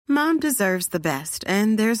Mom deserves the best,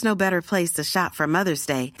 and there's no better place to shop for Mother's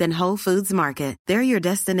Day than Whole Foods Market. They're your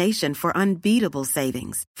destination for unbeatable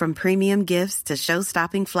savings, from premium gifts to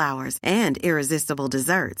show-stopping flowers and irresistible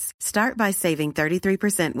desserts. Start by saving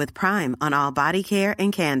 33% with Prime on all body care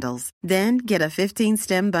and candles. Then get a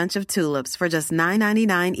 15-stem bunch of tulips for just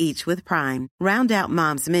 $9.99 each with Prime. Round out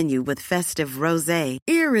Mom's menu with festive rosé,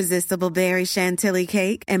 irresistible berry chantilly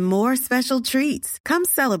cake, and more special treats. Come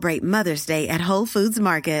celebrate Mother's Day at Whole Foods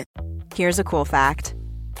Market. Here's a cool fact.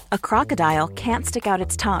 A crocodile can't stick out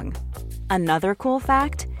its tongue. Another cool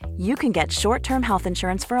fact, you can get short-term health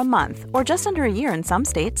insurance for a month or just under a year in some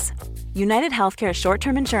states. United Healthcare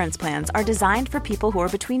short-term insurance plans are designed for people who are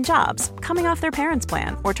between jobs, coming off their parents'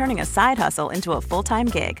 plan, or turning a side hustle into a full-time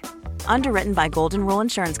gig. Underwritten by Golden Rule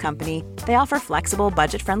Insurance Company, they offer flexible,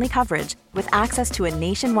 budget-friendly coverage with access to a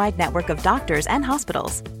nationwide network of doctors and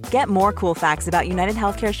hospitals. Get more cool facts about United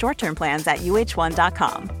Healthcare short-term plans at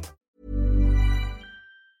uh1.com.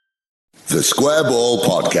 The Square Ball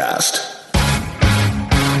Podcast.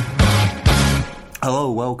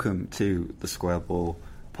 Hello, welcome to the Square Ball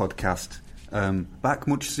Podcast. Back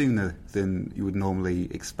much sooner than you would normally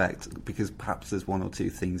expect, because perhaps there's one or two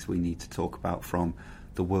things we need to talk about from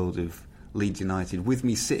the world of Leeds United. With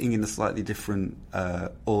me sitting in a slightly different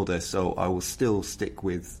order, so I will still stick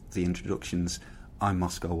with the introductions. I'm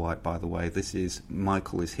Moscow White, by the way. This is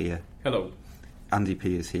Michael is here. Hello. Andy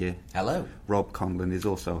P is here. Hello. Rob Conlon is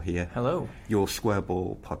also here. Hello. Your Square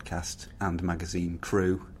Ball podcast and magazine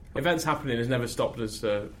crew. Events happening has never stopped us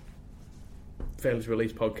failing to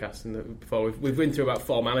release podcasts before. We've been through about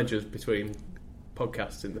 4 managers between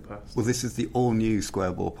podcasts in the past. Well, this is the all-new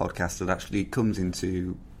Square Ball podcast that actually comes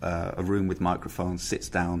into a room with microphones, sits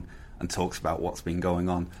down and talks about what's been going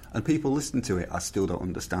on. And people listen to it. I still don't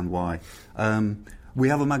understand why. We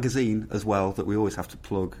have a magazine as well that we always have to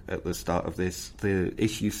plug at the start of this. The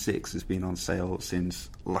issue 6 has been on sale since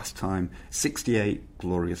last time. 68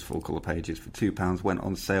 glorious full-colour pages for £2. Went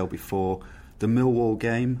on sale before the Millwall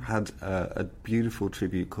game. Had a beautiful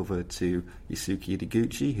tribute cover to Yusuke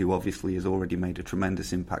Ideguchi, who obviously has already made a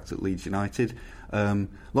tremendous impact at Leeds United.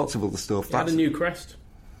 Lots of other stuff. It had a new crest.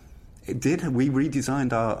 It did. We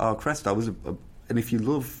redesigned our crest. And if you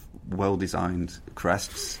love well-designed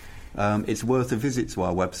crests, it's worth a visit to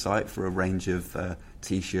our website for a range of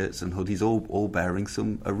T-shirts and hoodies, all bearing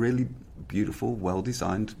a really beautiful,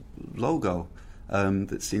 well-designed logo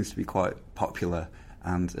that seems to be quite popular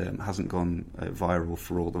and hasn't gone viral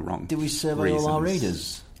for all the wrong Did we survey reasons. all our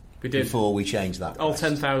readers? We did. Before we changed that? All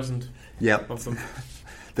 10,000 of them.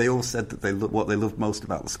 They all said that what they loved most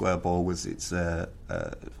about the Square Ball was its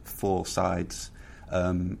 4 sides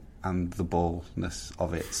and the ballness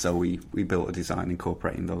of it. So we built a design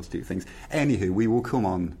incorporating those two things. Anywho, we will come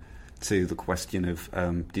on to the question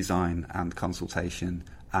of design and consultation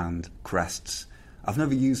and crests. I've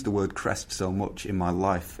never used the word crest so much in my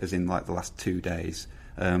life as in like the last 2 days.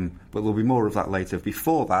 But there'll be more of that later.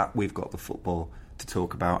 Before that, we've got the football to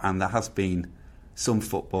talk about, and there has been some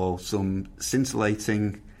football, some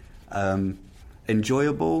scintillating,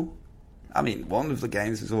 enjoyable. I mean, one of the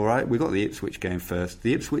games is all right. We got the Ipswich game first.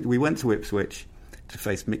 We went to Ipswich to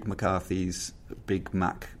face Mick McCarthy's Big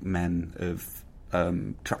Mac men of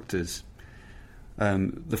tractors.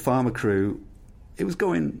 The Farmer Crew, it was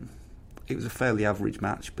a fairly average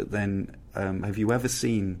match, but then have you ever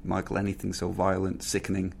seen, Michael, anything so violent,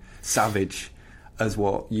 sickening, savage as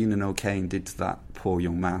what Eunan O'Kane did to that poor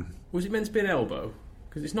young man? Was it meant to be an elbow?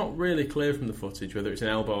 Because it's not really clear from the footage whether it's an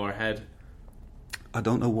elbow or a head. I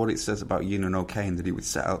don't know what it says about Eunan O'Kane that he would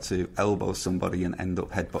set out to elbow somebody and end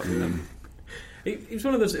up headbutting them. It was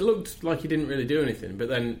one of those. It looked like he didn't really do anything, but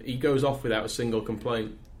then he goes off without a single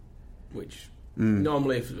complaint, which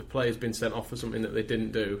normally if a player's been sent off for something that they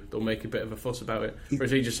didn't do, they'll make a bit of a fuss about it.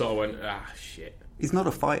 Whereas he just sort of went, shit. He's not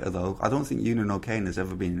a fighter, though. I don't think Eunan O'Kane has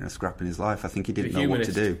ever been in a scrap in his life. I think he didn't know what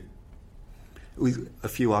to do. With a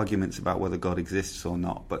few arguments about whether God exists or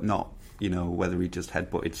not, but not, whether he just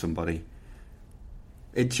headbutted somebody.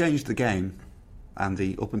 It changed the game,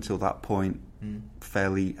 Andy. Up until that point,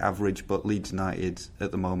 fairly average, but Leeds United,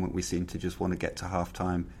 at the moment, we seem to just want to get to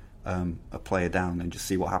half-time, a player down and just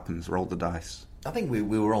see what happens, roll the dice. I think we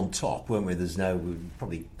were on top, weren't we? We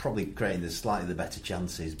were probably creating slightly the better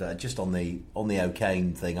chances, but just on the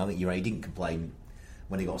O'Kane thing, I think you're right. He didn't complain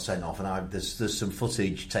when he got sent off, and there's some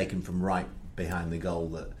footage taken from right behind the goal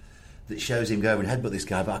that shows him go and headbutt this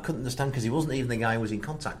guy, but I couldn't understand because he wasn't even the guy he was in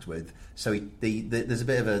contact with. So there's a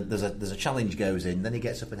bit of there's a challenge goes in, then he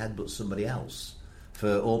gets up and headbutts somebody else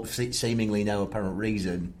for seemingly no apparent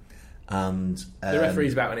reason. And the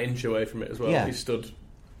referee's about an inch away from it as well. Yeah. He stood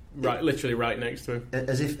literally right next to him,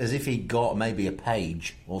 as if he'd got maybe a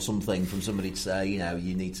page or something from somebody to say,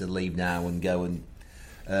 you need to leave now and go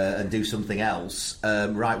and do something else.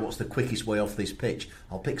 Right, what's the quickest way off this pitch?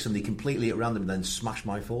 I'll pick somebody completely at random and then smash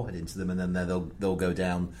my forehead into them, and then they'll go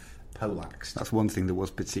down poleaxed. That's one thing that was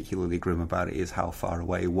particularly grim about it, is how far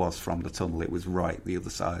away it was from the tunnel. It was right the other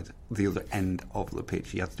side, the other end of the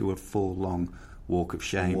pitch. He had to do a full long walk of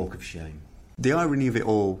shame. The irony of it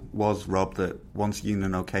all was, Rob, that once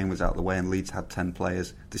Eunan O'Kane was out of the way and Leeds had 10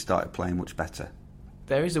 players, they started playing much better.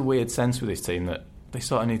 There is a weird sense with this team that they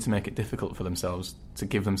sort of need to make it difficult for themselves, to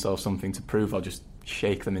give themselves something to prove or just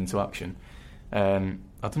shake them into action. I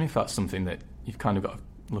don't know if that's something that you've kind of got to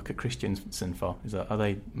look at Christiansen for. Are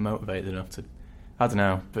they motivated enough to... I don't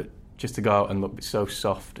know, but just to go out and look so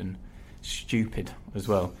soft and stupid as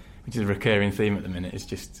well, which is a recurring theme at the minute, is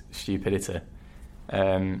just stupidity.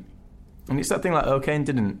 And it's that thing like O'Kane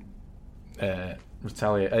didn't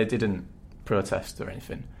retaliate, didn't protest or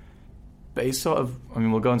anything. But it's sort of,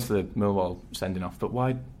 we'll go into the Millwall sending off, but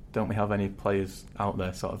why don't we have any players out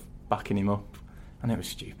there sort of backing him up? I know it was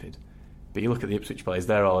stupid. But you look at the Ipswich players,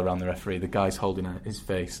 they're all around the referee, the guy's holding his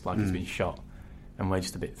face like he's been shot, and we're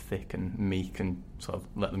just a bit thick and meek and sort of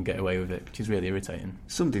let them get away with it, which is really irritating.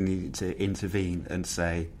 Somebody needed to intervene and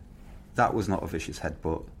say, that was not a vicious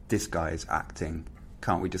headbutt, this guy is acting,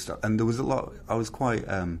 can't we just stop? And there was a lot, I was quite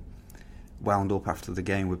wound up after the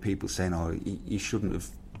game with people saying, you shouldn't have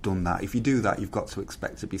done that. If you do that, you've got to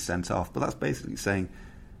expect to be sent off. But that's basically saying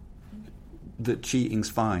that cheating's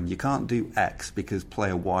fine. You can't do X because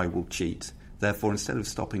player Y will cheat. Therefore, instead of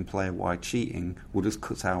stopping player Y cheating, we'll just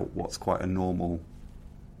cut out what's quite a normal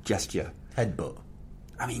gesture. Headbutt.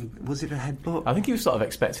 Was it a headbutt? I think he was sort of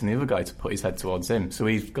expecting the other guy to put his head towards him, so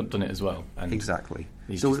he's done it as well. And exactly.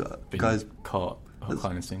 He's so just been guys caught hook,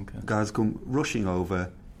 line and sinker. Guys come rushing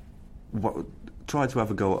over, tried to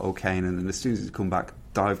have a go at O'Kane, and then as soon as he's come back,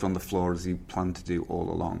 dived on the floor as he planned to do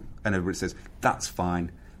all along. And everybody says, that's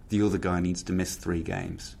fine, the other guy needs to miss 3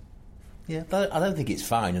 games. Yeah, I don't think it's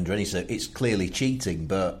fine under any circumstance. It's clearly cheating,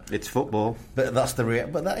 but it's football. But that's the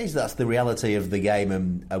reality of the game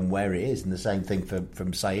and where it is. And the same thing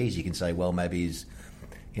from Saiz. You can say, well, maybe he's,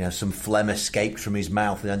 some phlegm escaped from his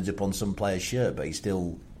mouth and ended up on some player's shirt, but he's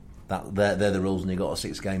still they're the rules, and he got a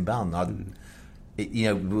 6-game ban.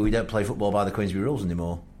 We don't play football by the Queensbury rules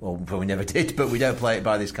anymore. Well, we never did, but we don't play it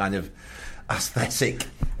by this kind of aesthetic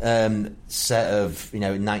set of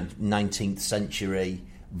 19th century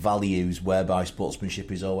values whereby sportsmanship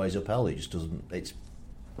is always upheld. It just doesn't. It's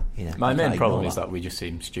my main problem is that we just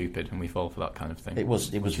seem stupid and we fall for that kind of thing. It was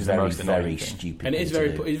very stupid, and it's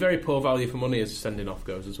very poor value for money as sending off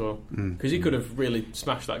goes as well, because he could have really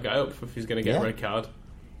smashed that guy up if he's going to get a red card.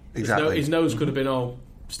 Exactly, his nose could have been all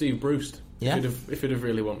Steve Bruce if he'd have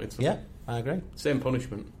really wanted to. Yeah, I agree. Same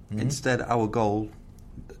punishment. Instead, our goal,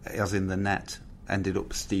 as in the net, ended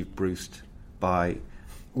up Steve Bruced by...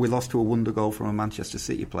 We lost to a wonder goal from a Manchester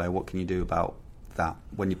City player. What can you do about that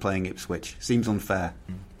when you're playing Ipswich? Seems unfair.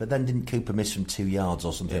 But then didn't Cooper miss from 2 yards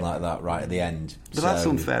or something like that right at the end? But that's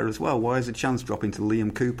unfair as well. Why is a chance dropping to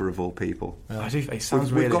Liam Cooper of all people? It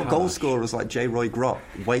sounds really We've got harsh. goal scorers like J. Roy Grott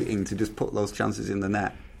waiting to just put those chances in the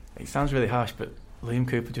net. It sounds really harsh, but Liam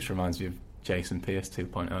Cooper just reminds me of Jason Pearce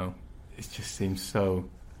 2.0. It just seems so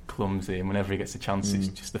clumsy, and whenever he gets a chance, it's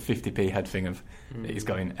just the 50p head thing of he's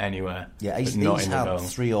going anywhere. Yeah, he's had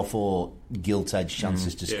 3 or 4 gilt-edged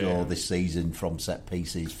chances to score this season from set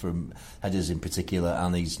pieces, from headers in particular,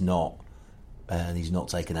 and he's not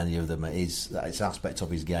taken any of them. It's an aspect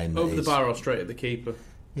of his game that over the bar or straight at the keeper.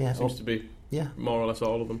 Yeah, seems to be more or less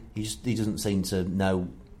all of them. He doesn't seem to know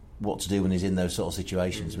what to do when he's in those sort of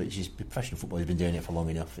situations, which is professional football. He's been doing it for long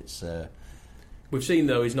enough. It's we've seen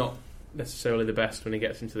though he's not necessarily the best when he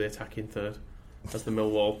gets into the attacking third, as the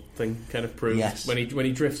Millwall thing kind of proves. Yes. When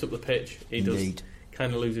he drifts up the pitch, he does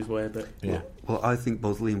kind of lose his way a bit. Yeah. Well, I think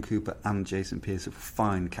both Liam Cooper and Jason Pearce are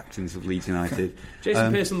fine captains of Leeds United.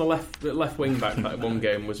 Jason Pearce on the left wing back that one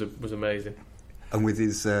game was amazing. And with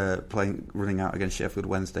his running out against Sheffield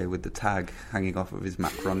Wednesday with the tag hanging off of his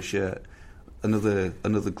Macron shirt, another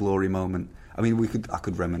glory moment. I mean, I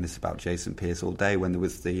could reminisce about Jason Pearce all day when there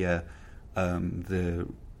was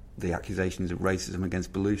the accusations of racism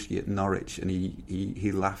against Belushi at Norwich, and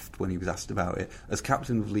he laughed when he was asked about it. As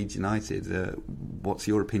captain of Leeds United, what's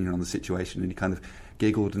your opinion on the situation? And he kind of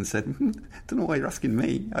giggled and said, don't know why you're asking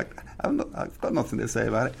me. I've got nothing to say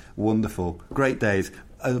about it. Wonderful. Great days.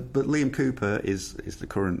 But Liam Cooper is the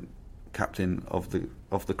current captain of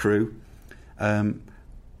the crew.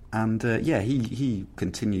 He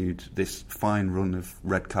continued this fine run of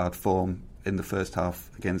red card form in the first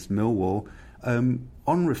half against Millwall.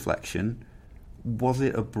 On reflection, Was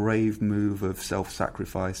it a brave move of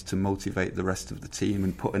self-sacrifice to motivate the rest of the team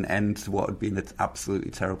and put an end to what had been an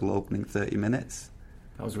absolutely terrible opening 30 minutes?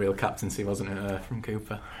 That was real captaincy, wasn't it, from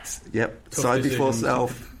Cooper? Yep, Tough side decisions. before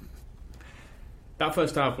self. That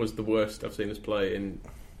first half was the worst I've seen us play in.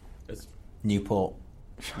 Newport.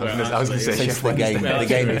 I was going to say Since the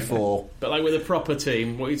game before. But like with a proper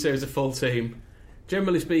team, what you'd say is a full team.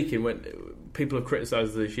 Generally speaking, when people have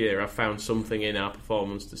criticised this year, I've found something in our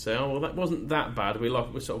performance to say, oh well, that wasn't that bad. We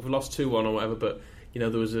lost 2-1 or whatever, but there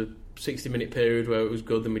was a 60-minute period where it was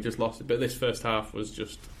good, then we just lost it. But this first half was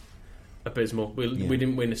just abysmal. We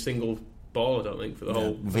didn't win a single ball, I don't think, for the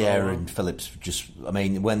whole. Vieira and Phillips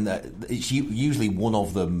when it's usually one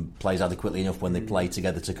of them plays adequately enough when they play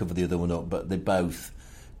together to cover the other one up, but they both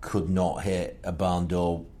could not hit a barn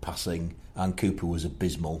door passing, and Cooper was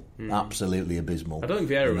abysmal, absolutely abysmal. I don't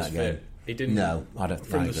think Vieira was fit. He didn't. No, I don't.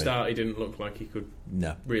 From the start, he didn't look like he could.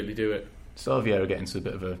 Really do it. Saw Vieira get into a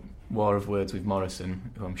bit of a war of words with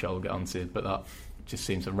Morrison, who I'm sure we'll get onto, but that just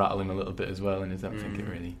seems to rattle him a little bit as well, and I don't think it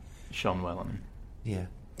really shone well on him. Yeah.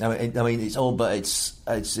 I mean, it's all, but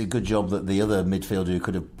it's a good job that the other midfielder who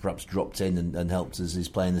could have perhaps dropped in and helped us is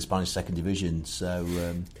playing the Spanish second division. So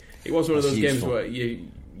it was one of those useful games where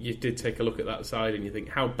you did take a look at that side and you think,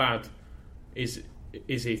 how bad is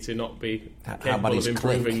he to not be capable of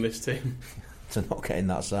improving this team? To not get in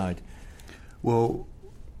that side. Well,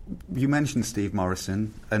 you mentioned Steve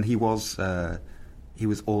Morrison, and he was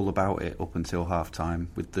all about it up until half time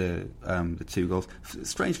with the 2 goals.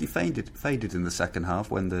 Strangely faded in the second half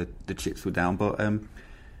when the chips were down, but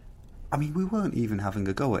I mean, we weren't even having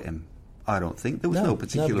a go at him. I don't think there was no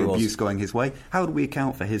particular abuse going his way. How do we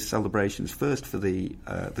account for his celebrations? First, for the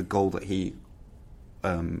goal that he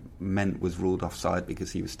meant was ruled offside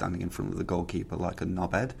because he was standing in front of the goalkeeper like a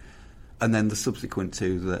knobhead, and then the subsequent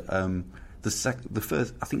 2 that. The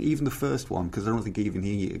first, I think even the first one, because I don't think even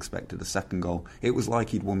he expected a second goal. It was like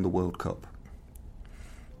he'd won the World Cup.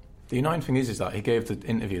 The annoying thing is that he gave the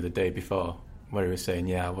interview the day before where he was saying,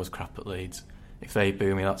 "Yeah, I was crap at Leeds. If they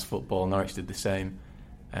boo me, that's football. Norwich did the same.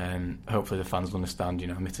 Hopefully the fans will understand,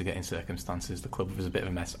 mitigating circumstances. The club was a bit of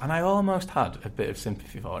a mess." And I almost had a bit of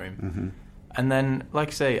sympathy for him. Mm-hmm. And then, like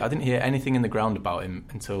I say, I didn't hear anything in the ground about him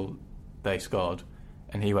until they scored,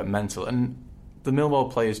 and he went mental. And the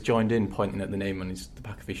Millwall players joined in, pointing at the name on the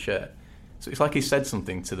back of his shirt. So it's like he said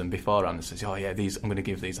something to them beforehand and says, "Oh yeah, I'm going to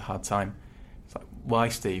give these a hard time." It's like, why,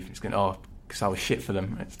 Steve? He's going, "Oh, because I was shit for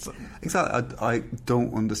them." Like, exactly. I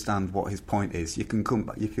don't understand what his point is. You can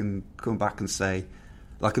come back and say,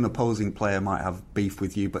 like, an opposing player might have beef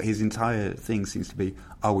with you, but his entire thing seems to be,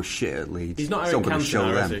 "I was shit at Leeds." He's not Eric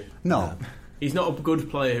Cantona, is he? No. He's not a good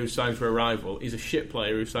player who signed for a rival. He's a shit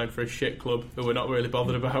player who signed for a shit club who we're not really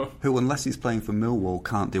bothered about. Who, unless he's playing for Millwall,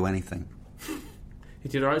 can't do anything. He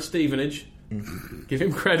did alright at Stevenage. Give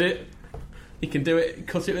him credit. He can do it.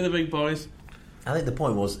 Cut it with the big boys. I think the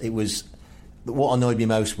point was, what annoyed me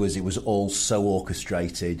most was it was all so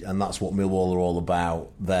orchestrated, and that's what Millwall are all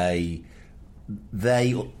about. They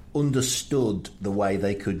understood the way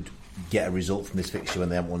they could get a result from this fixture when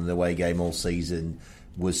they haven't won an away game all season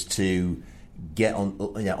was to get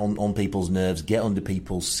on people's nerves, get under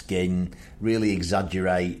people's skin, really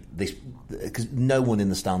exaggerate this, because no one in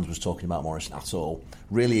the stands was talking about Morrison at all.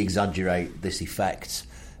 Really exaggerate this effect,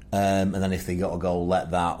 and then if they got a goal,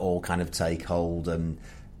 let that all kind of take hold. And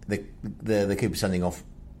the keeper sending off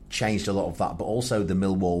changed a lot of that, but also the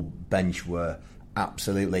Millwall bench were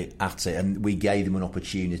absolutely at it, and we gave them an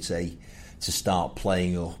opportunity to start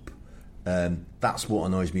playing up. That's what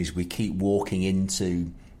annoys me, is we keep walking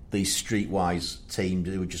into these streetwise teams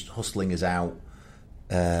who are just hustling us out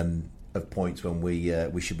of points when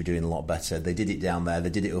we should be doing a lot better. They did it down there, they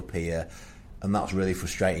did it up here, and that's really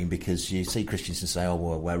frustrating, because you see Christensen say, "Oh,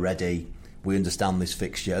 well, we're ready, we understand this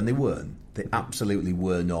fixture," and they weren't. They absolutely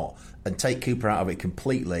were not. And take Cooper out of it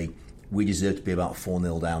completely, we deserve to be about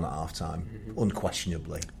 4-0 down at half time,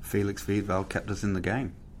 unquestionably. Felix Wiedwald kept us in the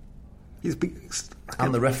game.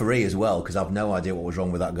 And the referee as well, because I've no idea what was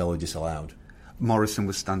wrong with that goal he disallowed. Morrison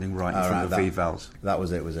was standing right in front of Wiedwald. That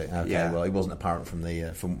was it, was it? Okay, yeah. Well, it wasn't apparent from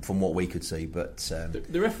the from what we could see, but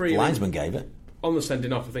the referee, the linesman gave it. On the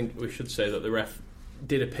sending off, I think we should say that the ref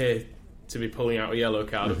did appear to be pulling out a yellow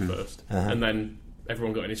card at first, and then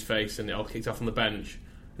everyone got in his face and it all kicked off on the bench,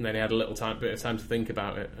 and then he had a bit of time to think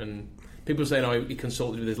about it. And people were saying, "Oh, he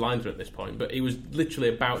consulted with his linesman at this point," but he was literally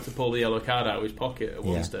about to pull the yellow card out of his pocket at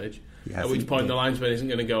one stage. Yeah, at which point the linesman isn't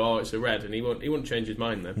going to go, "Oh, it's a red," and he won't change his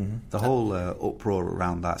mind then. Mm-hmm. The whole uproar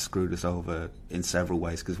around that screwed us over in several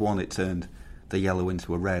ways, because one, it turned the yellow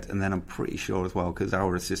into a red, and then I'm pretty sure as well, because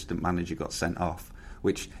our assistant manager got sent off,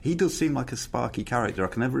 which he does seem like a sparky character. I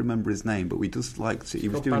can never remember his name, but we just liked it. He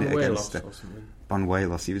was doing it against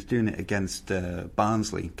Banuelos. He was doing it against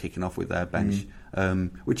Barnsley, kicking off with their bench,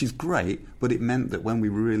 which is great. But it meant that when we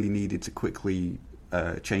really needed to quickly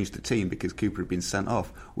change the team because Cooper had been sent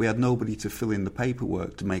off, we had nobody to fill in the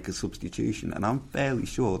paperwork to make a substitution, and I'm fairly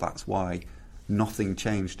sure that's why nothing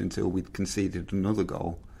changed until we'd conceded another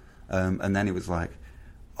goal, and then it was like,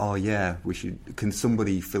 oh yeah, can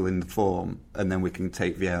somebody fill in the form, and then we can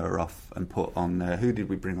take Vieira off and put on who did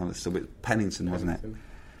we bring on as sub? Pennington, wasn't it?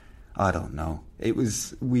 I don't know. It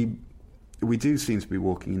was we do seem to be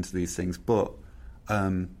walking into these things, but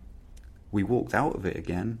we walked out of it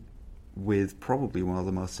again with probably one of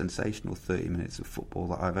the most sensational 30 minutes of football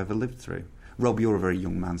that I've ever lived through. Rob, you're a very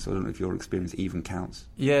young man, so I don't know if your experience even counts.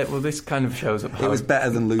 Yeah, well, this kind of shows up how... It was better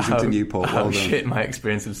than losing to Newport. How shit my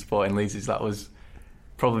experience of supporting Leeds is. That was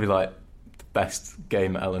probably like the best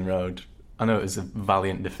game at Ellen Road. I know it was a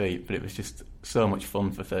valiant defeat, but it was just so much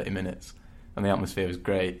fun for 30 minutes, and the atmosphere was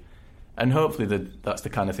great. And hopefully that's the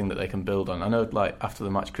kind of thing that they can build on. I know, like, after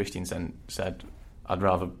the match, Christiansen said, I'd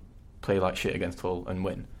rather play like shit against Hull and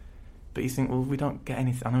win. But you think, well, we don't get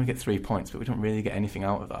anything. I know we get 3 points, but we don't really get anything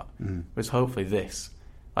out of that. Whereas hopefully this,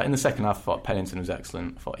 like in the second half, I thought Pennington was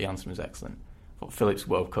excellent. I thought Janssen was excellent. I thought Phillips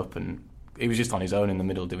woke up and he was just on his own in the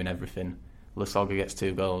middle doing everything. Lasogga gets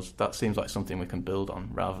 2 goals. That seems like something we can build on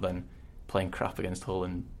rather than playing crap against Hull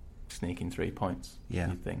and sneaking 3 points. Yeah,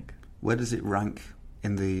 you think. Where does it rank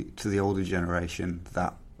to the older generation,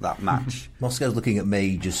 that match? Moscow's looking at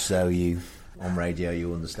me just so you on radio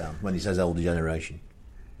you understand when he says older generation.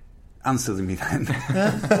 Answer me then.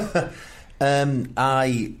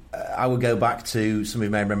 I would go back to, some of you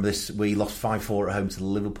may remember this, we lost 5-4 at home to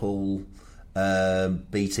Liverpool,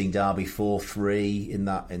 beating Derby 4-3 in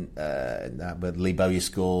that where Lee Bowyer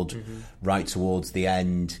scored right towards the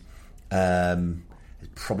end.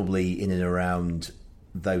 Probably in and around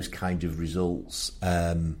those kind of results.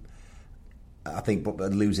 I think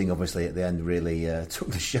losing obviously at the end really took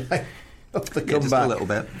the shine off the comeback. Just a little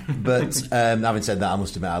bit. But having said that, I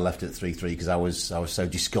must admit I left at 3-3 because I was so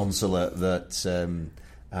disconsolate that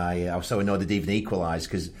I was so annoyed it even equalised,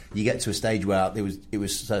 because you get to a stage where it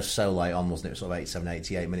was so late on, wasn't it? Sort of 87,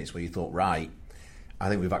 88 minutes where you thought, right, I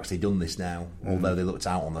think we've actually done this now. Although they looked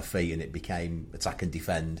out on their feet and it became attack and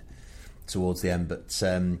defend towards the end. But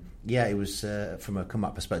yeah, it was from a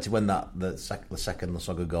comeback perspective when the second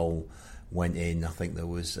Lasogga goal went in. I think there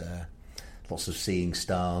was lots of seeing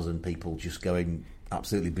stars and people just going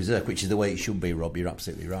absolutely berserk, which is the way it should be. Rob, you're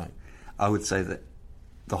absolutely right. I would say that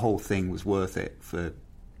the whole thing was worth it for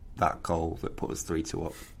that goal that put us 3-2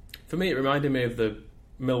 up. For me, it reminded me of the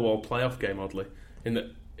Millwall playoff game, oddly, in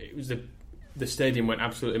that it was the stadium went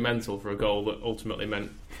absolutely mental for a goal that ultimately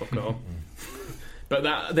meant fuck all.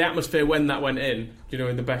 But the atmosphere when that went in, you know,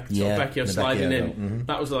 in the Becchio sliding in,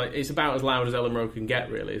 that was like, it's about as loud as Ellen Road can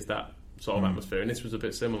get, really, is that sort of atmosphere. And this was a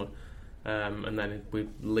bit similar. And then we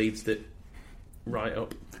leadsed it right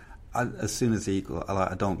up. As soon as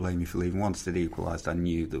I don't blame you for leaving. Once it equalised, I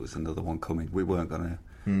knew there was another one coming. We weren't going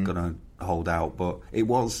to hold out, but it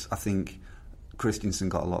was. I think Christiansen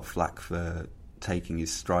got a lot of flack for taking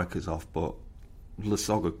his strikers off, but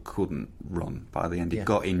Lasogga couldn't run by the end. He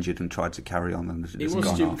got injured and tried to carry on, and it was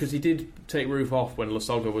stupid because he did take Roof off when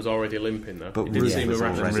Lasogga was already limping, though. But it didn't seem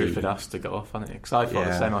Roof had asked to go off, hadn't he? Because I thought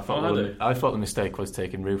the same. I thought the mistake was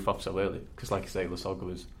taking Roof off so early, because, like you say, Lasogga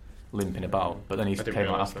was limping about, but then he came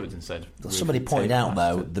out afterwards and said... Somebody pointed out,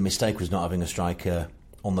 though, the mistake was not having a striker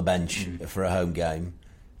on the bench for a home game.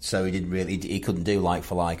 So he didn't really, he couldn't do like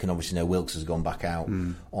for like, and obviously no, Wilkes has gone back out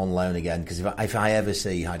on loan again. Because if I ever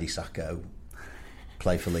see Heidi Sacco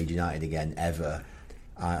play for Leeds United again, ever,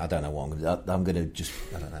 I don't know what I'm going to just,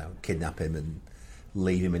 I don't know, kidnap him and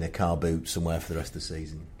leave him in a car boot somewhere for the rest of the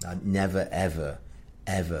season. I never, ever,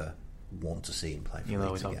 ever want to see him play for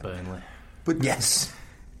Leeds again. Burnley. But yes,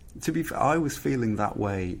 to be fair, I was feeling that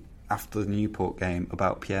way after the Newport game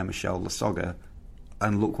about Pierre-Michel Lasogga,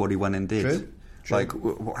 and look what he went and did. True. Like,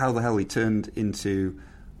 how the hell he turned into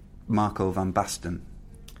Marco van Basten.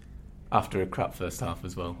 After a crap first half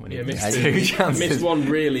as well. When he missed two chances. Missed one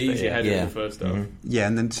really easy header in the first half. Yeah,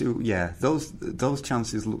 and then those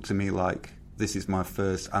chances looked to me like, this is my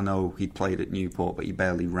first. I know he'd played at Newport, but he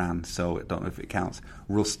barely ran, so I don't know if it counts.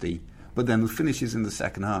 Rusty. But then the finishes in the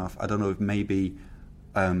second half, I don't know if maybe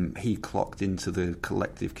he clocked into the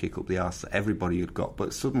collective kick up the arse that everybody had got,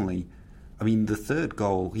 but suddenly... I mean, the third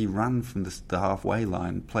goal, he ran from the halfway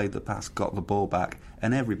line, played the pass, got the ball back,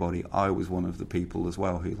 and everybody, I was one of the people as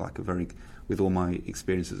well who, with all my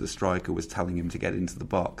experience as a striker, was telling him to get into the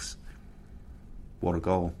box. what a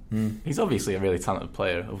goal. He's obviously a really talented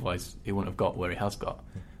player, otherwise he wouldn't have got where he has got.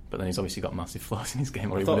 But then he's obviously got massive flaws in his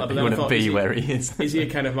game, or he wouldn't be where he is. Is he a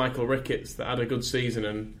kind of Michael Ricketts that had a good season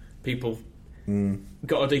and people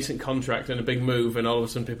got a decent contract and a big move, and all of a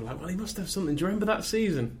sudden people are like, well, he must have something. Do you remember that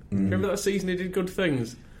season? Do you remember that season he did good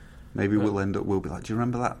things? Maybe we'll be like, do you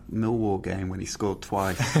remember that Millwall game when he scored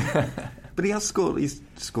twice? But he has scored. He's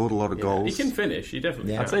scored a lot of goals. He can finish. He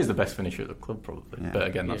definitely can. I'd say he's the best finisher at the club, probably. But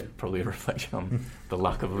again, that's probably a reflection on the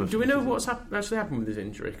lack of. Do we know what's actually happened with his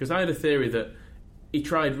injury? Because I had a theory that he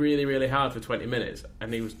tried really, really hard for 20 minutes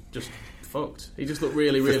and he was just fucked. He just looked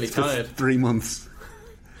really, really tired. 3 months.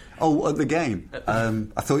 Oh, at the game.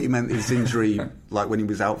 I thought you meant his injury, like when he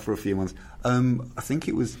was out for a few months. I think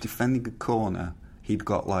it was defending a corner. He'd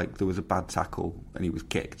got there was a bad tackle and he was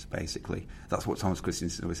kicked, basically. That's what Thomas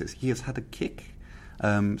Christensen always says. He has had a kick.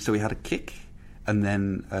 So he had a kick and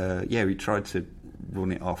then, he tried to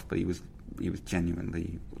run it off, but he was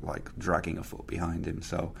genuinely dragging a foot behind him.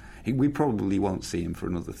 So we probably won't see him for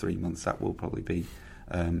another 3 months. That will probably be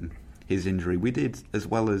his injury. We did, as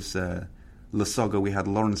well as La Soga, we had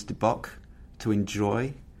Lawrence de Bock to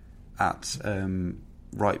enjoy at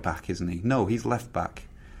right back, isn't he? No, he's left back.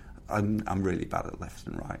 I'm really bad at left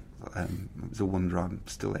and right. It's a wonder I'm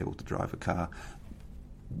still able to drive a car.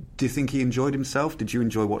 Do you think he enjoyed himself? Did you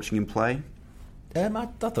enjoy watching him play? I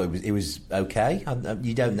thought it was okay.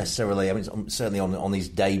 You don't necessarily. I mean, certainly on his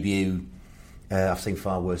debut, I've seen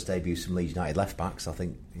far worse debuts from Leeds United left backs. I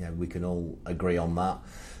think we can all agree on that.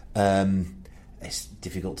 It's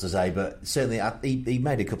difficult to say, but certainly he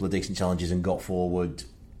made a couple of decent challenges and got forward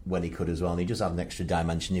when he could as well. And he just had an extra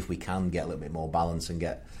dimension. If we can get a little bit more balance and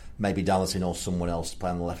get maybe Dallison or someone else to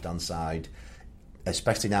play on the left hand side,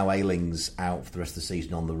 especially now Ayling's out for the rest of the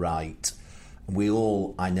season on the right.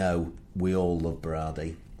 I know we all love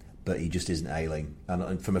Berardi, but he just isn't Ayling.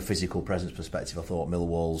 And from a physical presence perspective, I thought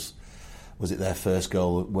Millwall's, was it their first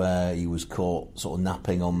goal where he was caught sort of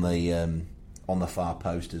napping on the far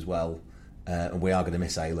post as well. And we are going to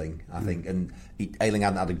miss Ayling, I think. And Ayling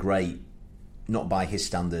hadn't had a great, not by his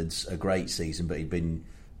standards, a great season, but he'd been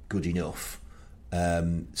good enough.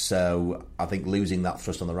 So I think losing that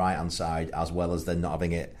thrust on the right hand side, as well as then not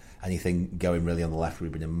having anything going really on the left, would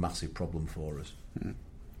have been a massive problem for us.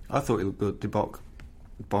 I thought he looked good. De Bock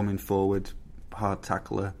bombing forward, hard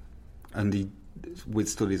tackler, and he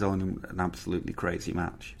withstood his own in an absolutely crazy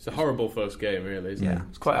match. It's a horrible first game, really, isn't it?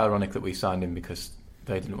 It's quite ironic that we signed him because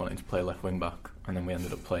they didn't want him to play left wing back, and then we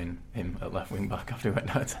ended up playing him at left wing back after he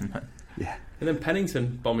went down 10 men. Yeah. And then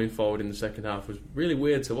Pennington bombing forward in the second half was really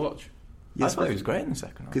weird to watch. Yes, I thought he was great in the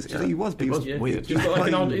second half. Because he was weird. Just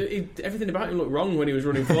everything about him looked wrong when he was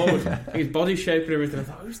running forward. His body shape and everything. I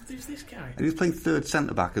thought, who's this guy? And he was playing third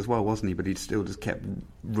centre back as well, wasn't he? But he still just kept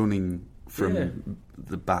running from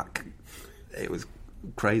the back. It was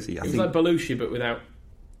crazy. It was like Belushi, but without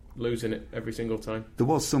losing it every single time. There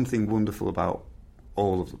was something wonderful about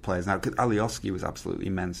all of the players now, because Alioski was absolutely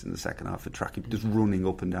immense in the second half for tracking, just running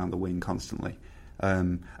up and down the wing constantly.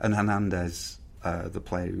 And Hernandez, the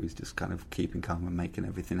player who was just kind of keeping calm and making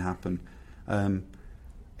everything happen.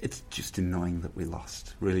 It's just annoying that we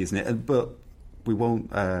lost, really, isn't it? But we won't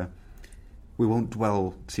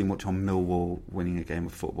dwell too much on Millwall winning a game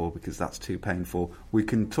of football because that's too painful. We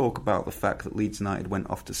can talk about the fact that Leeds United went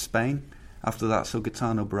off to Spain after that. So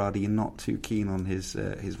Gaetano Berardi, you're not too keen on his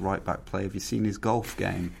right back play. Have you seen his golf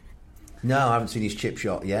game? No, I haven't seen his chip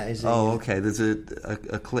shot yet. Is he? Oh, okay. There's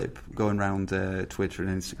a clip going around Twitter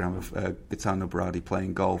and Instagram of Gaetano Berardi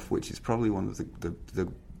playing golf, which is probably one of the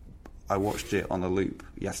I watched it on a loop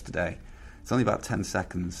yesterday. It's only about 10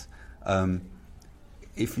 seconds.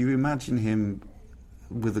 If you imagine him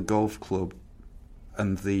with a golf club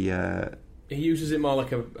and the... he uses it more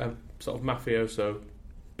like a sort of mafioso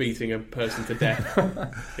beating a person to death.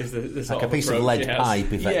 Is the sort like a piece of lead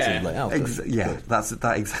pipe, effectively. Yeah,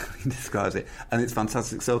 that exactly describes it. And it's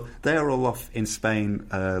fantastic. So they are all off in Spain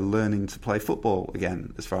learning to play football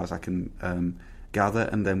again, as far as I can gather.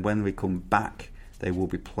 And then when we come back, they will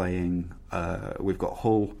be playing... we've got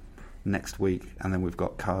Hull next week, and then we've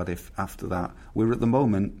got Cardiff after that. We're at the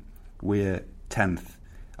moment, we're 10th.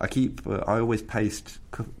 I always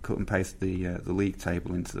cut and paste the league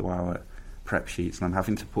table into our prep sheets, and I'm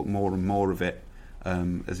having to put more and more of it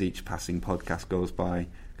as each passing podcast goes by,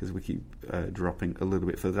 because we keep dropping a little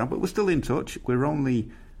bit further down. But we're still in touch. We're only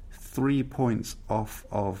 3 points off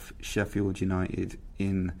of Sheffield United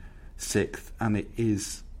in 6th, and it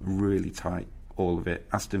is really tight, all of it.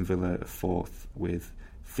 Aston Villa 4th with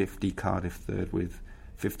 50, Cardiff 3rd with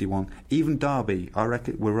 51. Even Derby, I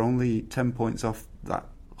reckon we're only 10 points off that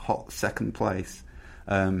hot second place.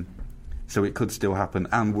 So it could still happen,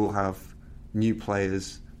 and we'll have new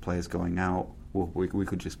players going out. We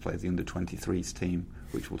could just play the under-23s team,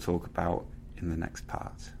 which we'll talk about in the next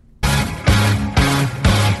part.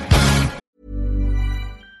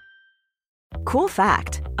 Cool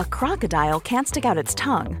fact, a crocodile can't stick out its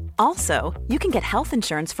tongue. Also, you can get health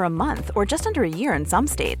insurance for a month or just under a year in some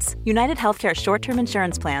states. United Healthcare short-term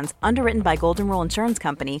insurance plans, underwritten by Golden Rule Insurance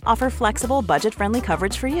Company, offer flexible, budget-friendly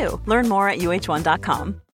coverage for you. Learn more at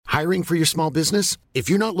uh1.com. Hiring for your small business? If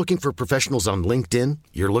you're not looking for professionals on LinkedIn,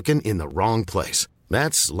 you're looking in the wrong place.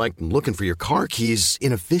 That's like looking for your car keys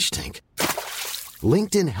in a fish tank.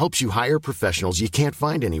 LinkedIn helps you hire professionals you can't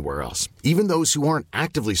find anywhere else, even those who aren't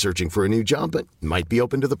actively searching for a new job but might be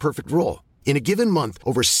open to the perfect role. In a given month,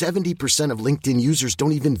 over 70% of LinkedIn users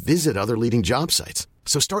don't even visit other leading job sites.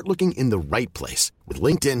 So start looking in the right place. With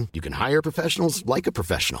LinkedIn, you can hire professionals like a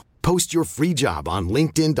professional. Post your free job on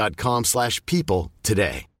linkedin.com/people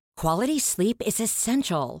today. Quality sleep is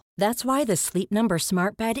essential. That's why the Sleep Number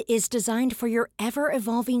Smart Bed is designed for your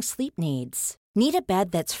ever-evolving sleep needs. Need a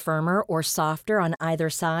bed that's firmer or softer on either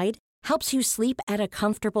side? Helps you sleep at a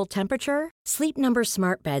comfortable temperature? Sleep Number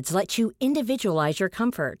Smart Beds let you individualize your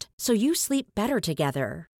comfort, so you sleep better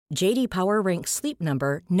together. J.D. Power ranks Sleep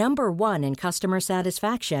Number number 1 in customer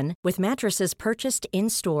satisfaction with mattresses purchased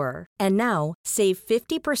in-store. And now, save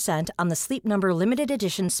 50% on the Sleep Number Limited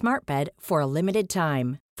Edition Smart Bed for a limited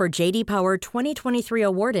time. For J.D. Power 2023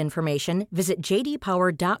 award information, visit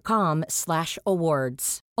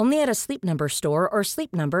jdpower.com/awards. Only at a Sleep Number store or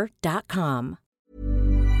sleepnumber.com.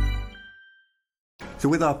 So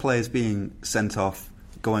with our players being sent off,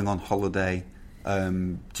 going on holiday,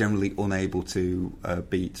 generally unable to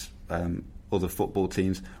beat other football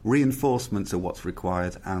teams, reinforcements are what's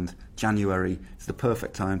required, and January is the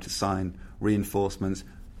perfect time to sign reinforcements.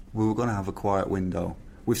 We were going to have a quiet window.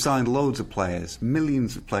 We've signed loads of players,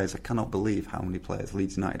 millions of players. I cannot believe how many players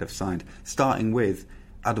Leeds United have signed, starting with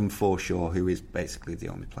Adam Forshaw, who is basically the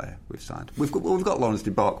only player we've signed. We've got Lawrence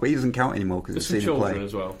de Bock, but he doesn't count anymore because there's he's seen some him play. children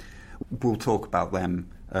as well. We'll talk about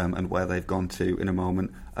them and where they've gone to in a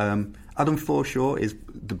moment. Adam Forshaw is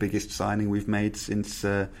the biggest signing we've made since,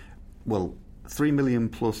 3 million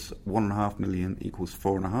plus 1.5 million equals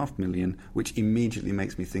 4.5 million, which immediately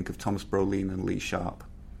makes me think of Thomas Brolin and Lee Sharp.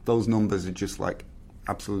 Those numbers are just like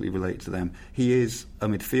absolutely related to them. He is a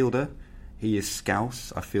midfielder. He is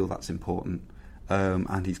Scouse. I feel that's important.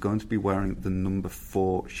 And he's going to be wearing the number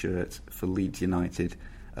 4 shirt for Leeds United.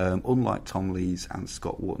 Unlike Tom Lees and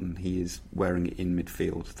Scott Wootton, he is wearing it in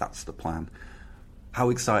midfield. That's the plan. How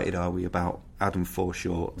excited are we about Adam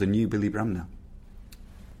Forshaw, the new Billy Bremner?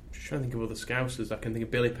 Just trying to think of other Scousers. I can think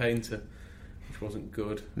of Billy Painter, which wasn't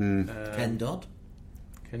good. Ken Dodd.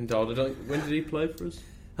 When did he play for us?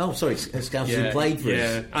 Oh, sorry, Scousers played for us.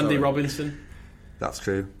 Yeah, Andy Robinson. That's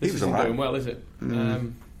true. This isn't going well, is it?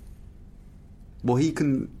 Well, he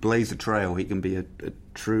can blaze a trail. He can be a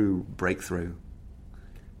true breakthrough.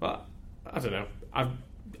 But I don't know.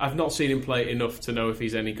 I've not seen him play enough to know if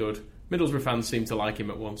he's any good. Middlesbrough fans seem to like him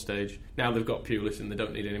at one stage. Now they've got Pulis and they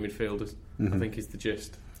don't need any midfielders. I think is the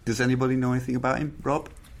gist. Does anybody know anything about him, Rob?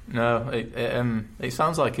 No, it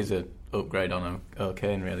sounds like he's an upgrade on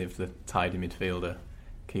O'Kane, really, of the tidy midfielder.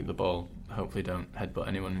 Keep the ball. Hopefully don't headbutt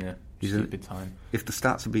anyone in a stupid time. If the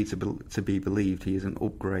stats are to be believed, he is an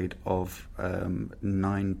upgrade of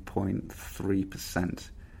 9.3%,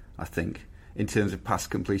 I think, in terms of pass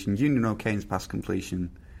completion. Union O'Kane's pass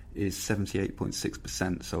completion is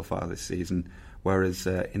 78.6% so far this season, whereas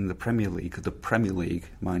in the Premier League,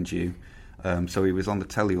 mind you, so he was on the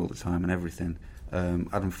telly all the time and everything,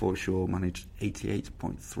 Adam Forshaw managed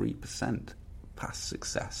 88.3% pass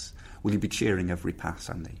success. Will you be cheering every pass,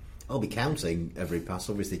 Andy? I'll be counting every pass,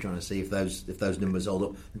 obviously trying to see if those numbers hold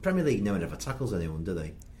up. The Premier League, no one ever tackles anyone, do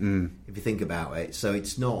they? If you think about it, so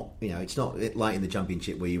it's not like in the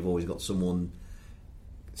Championship where you've always got someone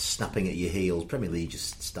snapping at your heels. Premier League,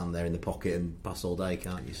 just stand there in the pocket and pass all day,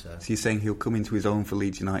 can't you? So you're saying he'll come into his own for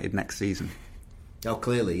Leeds United next season? Oh,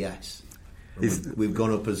 clearly, yes. We've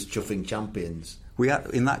gone up as chuffing champions.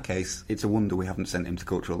 In that case, it's a wonder we haven't sent him to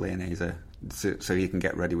Cultural Leonesa so he can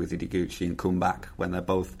get ready with Idiguchi and come back when they're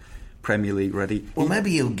both Premier League ready. Well, maybe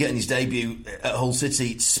he'll get in his debut at Hull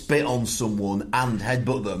City, spit on someone and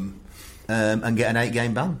headbutt them and get an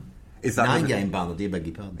 8-game ban. 9-game ban, I do beg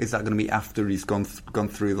your pardon. Is that going to be after he's gone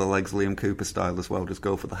through the legs Liam Cooper style as well? Just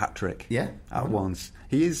go for the hat trick at once.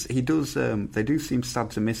 He does. They do seem sad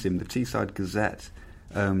to miss him. The Teesside Gazette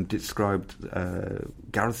described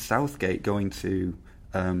Gareth Southgate going to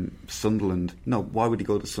Sunderland. No, why would he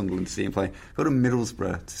go to Sunderland to see him play? Go to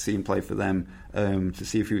Middlesbrough to see him play for them, to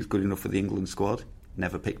see if he was good enough for the England squad.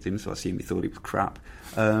 Never picked him, so I assume he thought he was crap.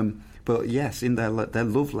 But yes, in their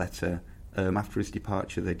love letter, After his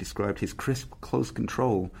departure, they described his crisp, close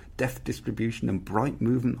control, deft distribution and bright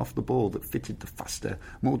movement off the ball that fitted the faster,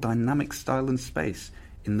 more dynamic style and space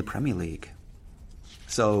in the Premier League.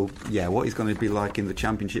 So, yeah, what he's going to be like in the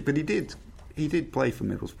Championship. But he did play for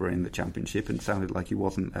Middlesbrough in the Championship and sounded like he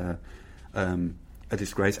wasn't a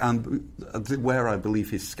disgrace. And where I believe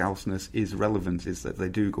his Scouse-ness is relevant is that they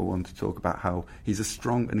do go on to talk about how he's a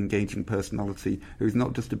strong and engaging personality who is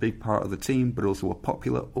not just a big part of the team but also a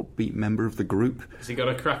popular, upbeat member of the group. Has he got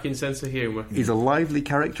a cracking sense of humour? He's a lively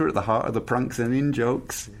character at the heart of the pranks and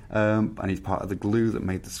in-jokes, and he's part of the glue that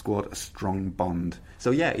made the squad a strong bond.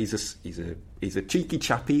 So yeah, he's a cheeky,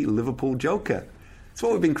 chappy Liverpool joker. That's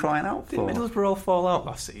what we've been crying out for. Did Middlesbrough all fall out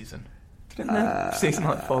last season? Didn't the season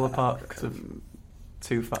fall apart because of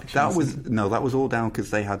two factions? That was all down because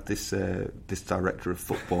they had this director of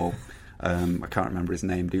football. I can't remember his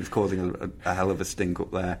name, but he was causing a hell of a stink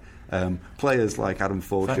up there. Players like Adam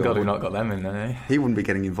Forshaw. Thank God we've not got them in there. Eh? He wouldn't be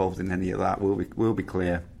getting involved in any of that. We'll be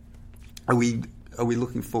clear. Are we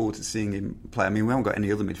looking forward to seeing him play? I mean, we haven't got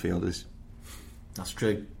any other midfielders. That's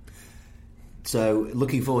true. So,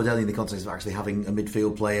 looking forward only in the context of actually having a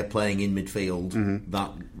midfield player playing in midfield,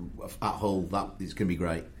 that at Hull, that is going to be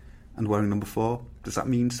great. And wearing number 4, does that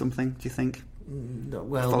mean something, do you think?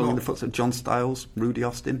 Well, following the footsteps of John Stiles, Rudy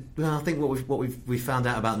Austin. Well, I think what we've found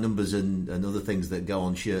out about numbers and other things that go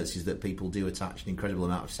on shirts is that people do attach an incredible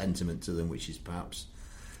amount of sentiment to them, which is perhaps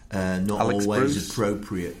not Alex always Bruce.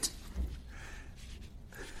 Appropriate.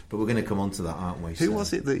 But we're going to come on to that, aren't we? Who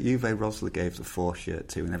was it that Uwe Rosler gave the 4 shirt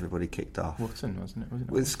to and everybody kicked off? Wootton, wasn't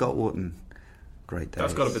it? With Scott Wootton. Great days.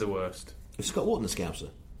 That's got to be the worst. Is Scott Wootton a Scouser?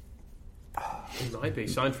 He might be.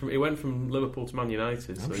 He went from Liverpool to Man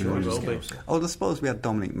United, so he might well be. Oh, I suppose we had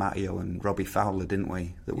Dominic Matteo and Robbie Fowler, didn't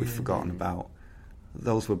we? That we've forgotten about.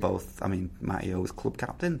 Those were both. I mean, Matteo was club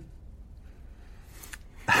captain.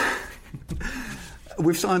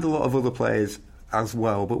 We've signed a lot of other players as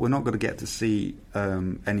well, but we're not going to get to see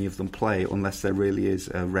any of them play unless there really is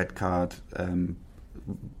a red card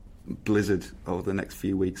blizzard over the next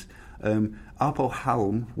few weeks. Arpo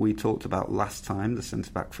Halm, we talked about last time, the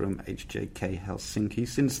centre-back from HJK Helsinki.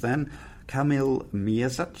 Since then, Kamil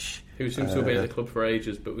Mijacic, who seems to have been at the club for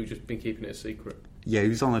ages, but we've just been keeping it a secret. Yeah, he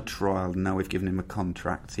was on a trial, and now we've given him a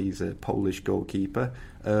contract. He's a Polish goalkeeper.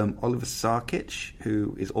 Oliver Sarkic,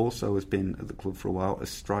 who has been at the club for a while, a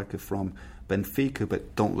striker from Benfica,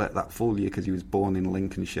 but don't let that fool you because he was born in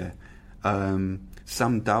Lincolnshire.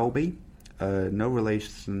 Sam Dalby, no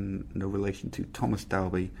relation to Thomas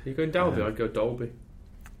Dalby. Are you going Dalby? I'd go Dolby.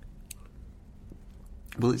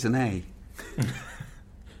 Well, it's an A.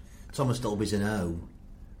 Thomas Dolby's an O.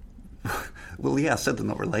 Well, yeah, I said they're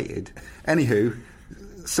not related. Anywho,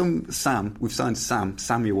 we've signed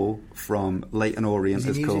Samuel from Leyton Orient.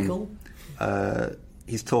 Is he musical?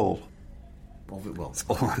 He's tall. Well, that's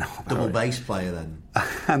all I know about double it. bass player then.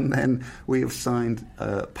 And then we have signed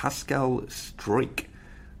Pascal Strijk.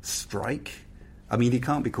 I mean, he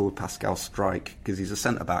can't be called Pascal Strijk because he's a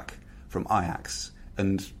centre-back from Ajax,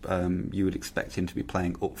 and you would expect him to be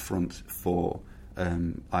playing up front for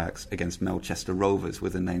Ajax against Melchester Rovers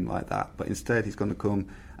with a name like that. But instead he's going to come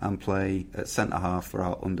and play at centre-half for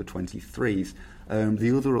our under-23s.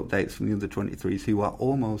 The other updates from the under-23s, who are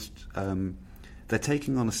almost... they're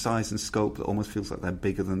taking on a size and scope that almost feels like they're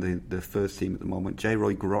bigger than the first team at the moment. J.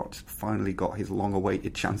 Roy Grott finally got his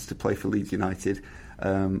long-awaited chance to play for Leeds United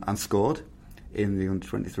and scored in the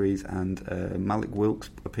under-23s. And Malik Wilkes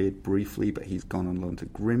appeared briefly, but he's gone on loan to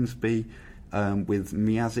Grimsby. With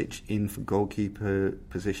Mijacic in for goalkeeper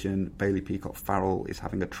position, Bailey Peacock-Farrell is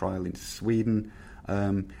having a trial in Sweden.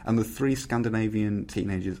 And the 3 Scandinavian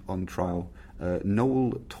teenagers on trial,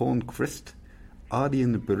 Noel Tornqvist,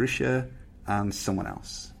 Ardian Berisha, and someone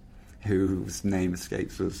else whose name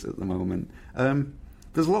escapes us at the moment.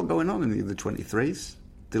 There's a lot going on in the other 23s.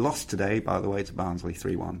 They lost today, by the way, to Barnsley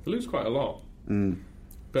 3-1. They lose quite a lot.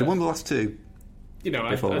 They won the last 2.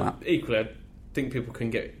 Equally, I think people can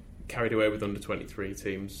get carried away with under-23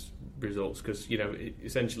 teams' results because,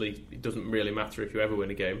 essentially it doesn't really matter if you ever win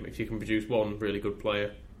a game. If you can produce one really good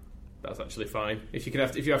player, that's actually fine. If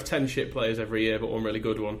you have 10 shit players every year but one really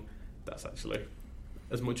good one, that's actually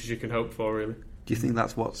as much as you can hope for, really. Do you think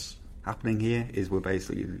that's what's happening here?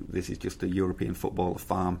 This is just a European football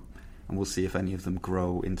farm, and we'll see if any of them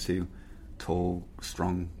grow into tall,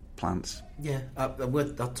 strong plants? Yeah,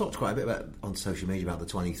 I've talked quite a bit about on social media about the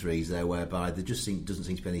 23s there, whereby there just doesn't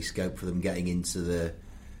seem to be any scope for them getting into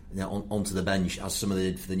onto the bench as some of them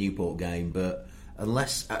did for the Newport game. But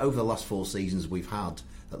unless over the last 4 seasons we've had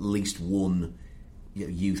at least one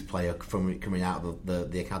youth player coming out of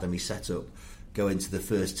the academy setup go into the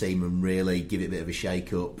first team and really give it a bit of a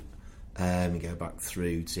shake-up, You go back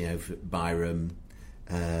through to Byram,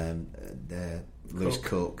 Lewis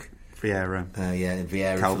Cook, Vieira,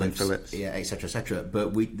 Vieira, Calvin Phillips, etc., etc.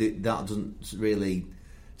 But that doesn't really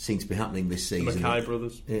seem to be happening this season. Mackay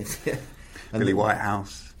brothers, Billy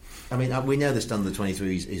Whitehouse. I mean, we know the standard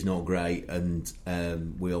 23 is not great, and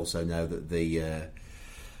we also know that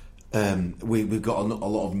we've got a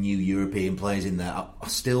lot of new European players in there. I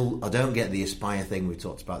don't get the Aspire thing. We've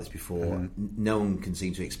talked about this before. Mm-hmm. No one can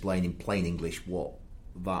seem to explain in plain English what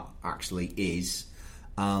that actually is.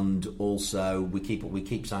 And also, we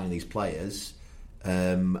keep signing these players,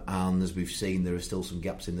 and as we've seen, there are still some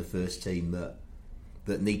gaps in the first team that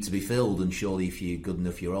need to be filled. And surely, if you're good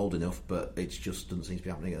enough, you're old enough. But it just doesn't seem to be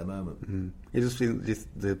happening at the moment. Mm-hmm. It just seems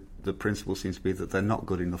the principle seems to be that they're not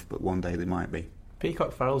good enough, but one day they might be.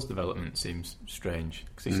 Peacock Farrell's development seems strange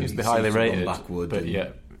because he seems to be highly rated, but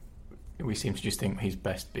yet we seem to just think he's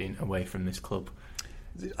best being away from this club.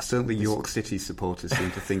 Certainly York City supporters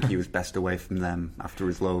seem to think he was best away from them after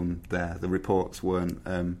his loan there. The reports weren't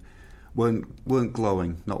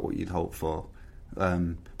glowing, not what you'd hope for.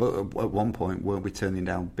 But at one point, weren't we turning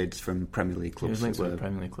down bids from Premier League clubs? He was linked with a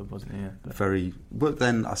Premier League club, wasn't he? Yeah. But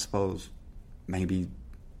then I suppose maybe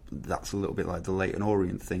that's a little bit like the Leyton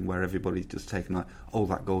Orient thing, where everybody's just taken like,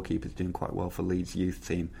 that goalkeeper's doing quite well for Leeds youth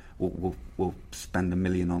team. We'll spend $1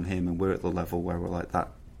 million on him, and we're at the level where we're like that.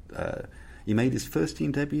 He made his first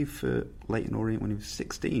team debut for Leyton Orient when he was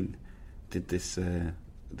 16. Did this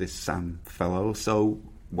Sam fellow? So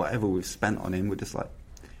whatever we've spent on him, we're just like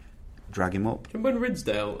drag him up. When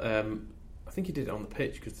Ridsdale, I think he did it on the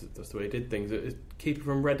pitch because that's the way he did things. A keeper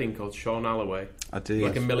from Reading called Sean Alloway. I do.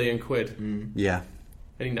 Like yes. £1 million. Yeah.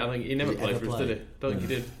 And I think he never played for us, did he? I don't think he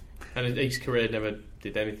did. And his career never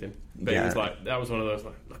did anything. But it was like, that was one of those,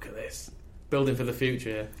 like, look at this. Building for the future,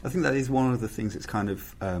 yeah. I think that is one of the things that's kind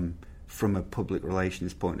of, from a public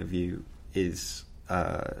relations point of view, is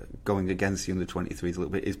going against the under-23s a little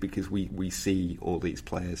bit, is because we see all these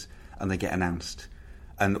players and they get announced.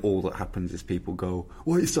 And all that happens is people go,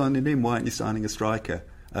 why are you signing him? Why aren't you signing a striker?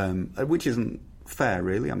 Which isn't fair,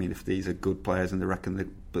 really. I mean, if these are good players and they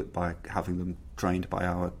reckon that by having them trained by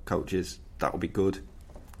our coaches, that will be good,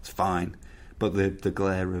 it's fine. But the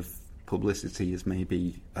glare of publicity is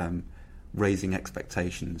maybe raising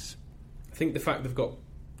expectations. I think the fact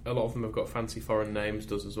a lot of them have got fancy foreign names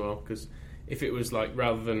does as well, because if it was like,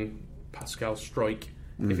 rather than Pascal Struijk,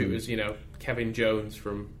 if it was, Kevin Jones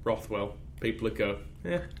from Rothwell, people would go,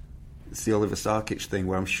 yeah. It's the Oliver Sarkic thing,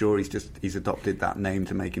 where I'm sure he's adopted that name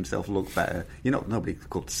to make himself look better. Nobody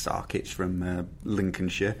called Sarkic from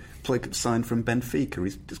Lincolnshire. Signed from Benfica.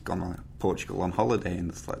 He's just gone to Portugal on holiday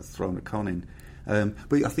and just thrown a con in.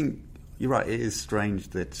 But I think you're right. It is strange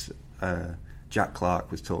that Jack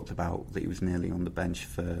Clark was talked about, that he was nearly on the bench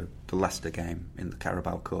for the Leicester game in the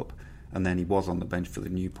Carabao Cup, and then he was on the bench for the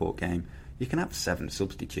Newport game. You can have 7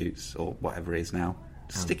 substitutes or whatever it is now.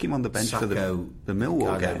 Stick him on the bench for the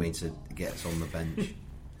Millwall game. I don't mean to get us on the bench.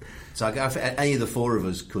 So any of the 4 of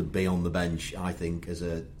us could be on the bench, I think, as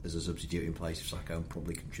a substitute in place of Sacco, and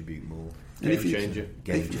probably contribute more. If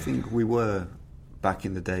you think we were, back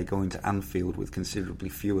in the day, going to Anfield with considerably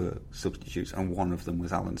fewer substitutes, and one of them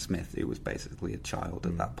was Alan Smith, who was basically a child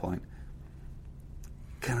at that point.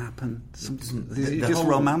 Can happen. Just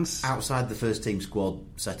romance. Outside the first team squad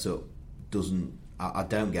setup doesn't... I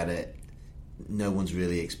don't get it. No one's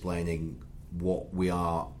really explaining what we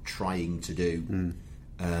are trying to do,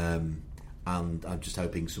 and I'm just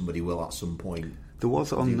hoping somebody will at some point. There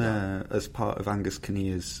was on as part of Angus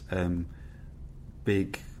Kinnear's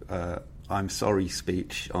big "I'm sorry"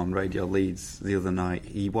 speech on Radio Leeds the other night.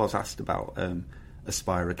 He was asked about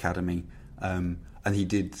Aspire Academy, and he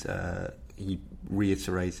did. He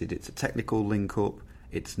reiterated it's a technical link-up,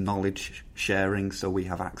 it's knowledge sharing, so we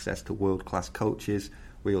have access to world-class coaches.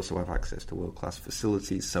 We also have access to world-class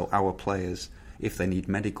facilities, so our players, if they need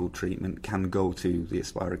medical treatment, can go to the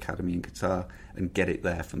Aspire Academy in Qatar and get it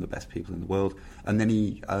there from the best people in the world. And then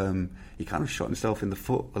he kind of shot himself in the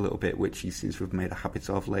foot a little bit, which he seems to have made a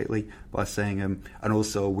habit of lately, by saying, and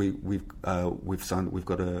also we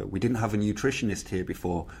didn't have a nutritionist here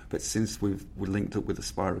before, but since we're linked up with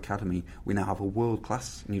Aspire Academy, we now have a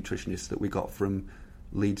world-class nutritionist that we got from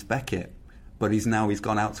Leeds Beckett. But he's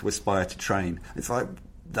gone out to Aspire to train. It's like,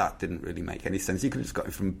 that didn't really make any sense. You could have just got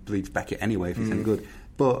him from Leeds Beckett anyway if he's any good.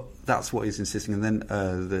 But that's what he's insisting. And then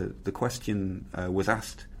the question was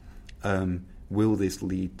asked, will this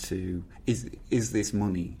lead to... Is this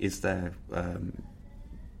money? Is there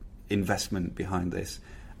investment behind this?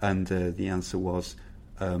 And the answer was,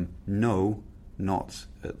 no, not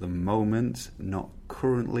at the moment, not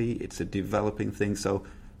currently. It's a developing thing. So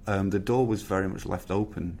the door was very much left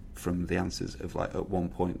open from the answers of, like, at one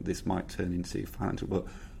point this might turn into financial, but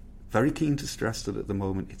very keen to stress that at the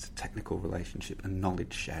moment it's a technical relationship and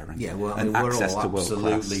knowledge sharing. Yeah, well, and we're access all to world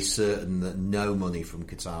absolutely class. certain that no money from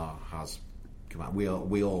Qatar has come out. We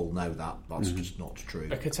all know that. That's just not true.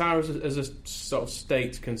 Are Qatar as a sort of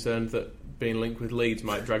state concerned that being linked with Leeds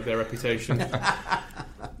might drag their reputation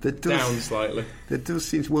down slightly? There does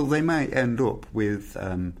seem to, well, they might end up with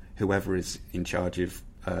whoever is in charge of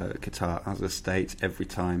Qatar as a state every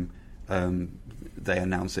time they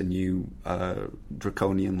announce a new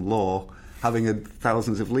draconian law, having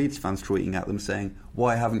thousands of Leeds fans tweeting at them saying,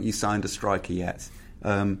 "Why haven't you signed a striker yet?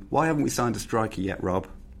 Why haven't we signed a striker yet, Rob?"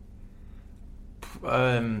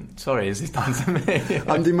 Sorry, is it down to me?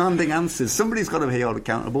 I'm demanding answers. Somebody's got to be held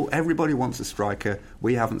accountable. Everybody wants a striker.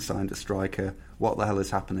 We haven't signed a striker. What the hell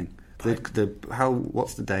is happening? What's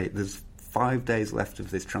the date? There's 5 days left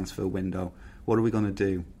of this transfer window. What are we going to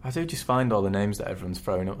do? I do just find all the names that everyone's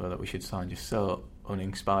throwing up there that we should sign just so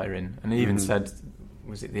uninspiring. And he even said,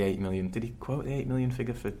 was it the 8 million? Did he quote the 8 million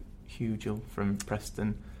figure for Hugel from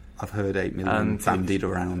Preston? I've heard 8 million bandied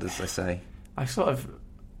around, as they say. I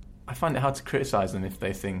find it hard to criticise them if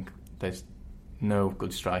they think there's no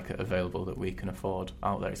good striker available that we can afford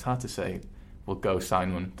out there. It's hard to say, we'll go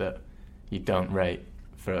sign one that you don't rate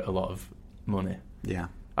for a lot of money. Yeah.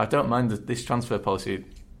 I don't mind this transfer policy.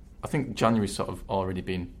 I think January's sort of already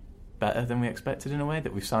been better than we expected in a way,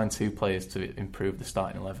 that we've signed 2 players to improve the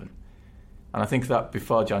starting 11. And I think that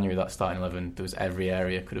before January, that starting 11, there was every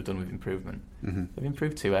area could have done with improvement. Mm-hmm. They've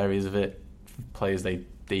improved 2 areas of it, players they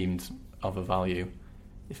deemed of a value.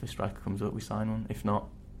 If a striker comes up, we sign one. If not,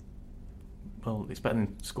 well, it's better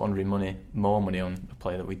than squandering more money on a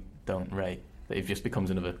player that we don't rate, that it just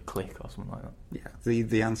becomes another click or something like that. Yeah,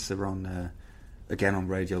 the answer on again on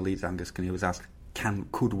Radio Leeds, Angus Kinnear was asked,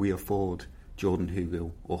 could we afford Jordan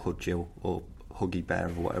Hugill or Hudgill or Huggy Bear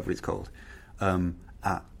or whatever it's called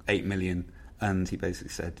at 8 million, and he basically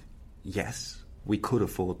said, yes, we could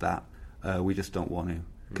afford that. We just don't want to,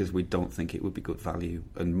 because we don't think it would be good value,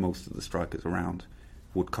 and most of the strikers around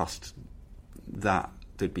would cost that.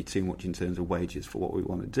 There'd be too much in terms of wages for what we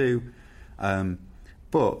want to do.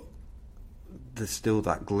 But there's still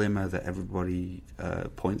that glimmer that everybody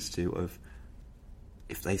points to of,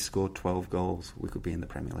 if they scored 12 goals, we could be in the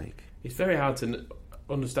Premier League. It's very hard to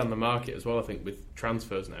understand the market as well, I think, with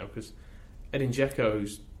transfers now, because Edin Dzeko,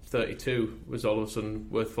 who's 32, was all of a sudden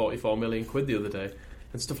worth 44 million quid the other day,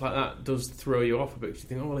 and stuff like that does throw you off a bit, because you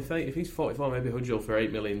think, oh, well, if he's 44, maybe Hudgill for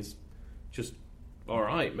 8 million's just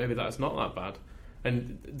alright, maybe that's not that bad.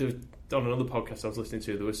 And on another podcast I was listening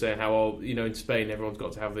to, they were saying how all, in Spain everyone's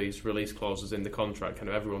got to have these release clauses in the contract, kind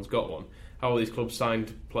of everyone's got one. How all these clubs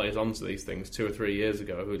signed players onto these things 2 or 3 years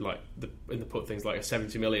ago who they put things like a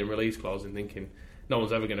 70 million release clause in, thinking no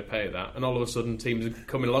one's ever going to pay that, and all of a sudden teams are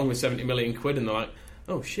coming along with 70 million quid and they're like,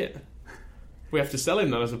 oh shit, we have to sell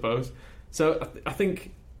him then, I suppose. So I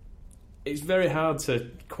think it's very hard to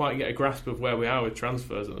quite get a grasp of where we are with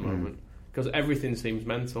transfers at the moment, because everything seems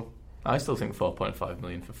mental. I still think 4.5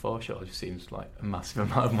 million for Forshaw just seems like a massive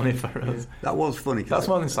amount of money for us. That was funny. That's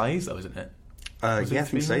more than Saiz, though, isn't it? I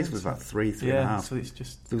think Saiz was about 3.5. So it's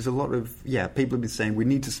just, there was a lot of people have been saying we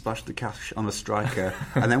need to splash the cash on a striker,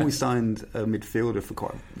 and then we signed a midfielder for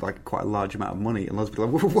quite a large amount of money, and lots of people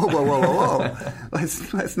like, whoa,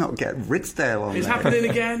 let's not get Ridsdale on. It's there. happening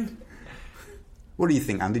again. What do you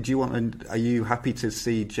think, Andy? Are you happy to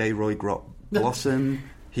see J. Roy Grott blossom?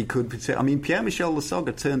 He could. Pierre-Michel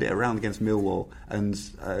Lasogga turned it around against Millwall, and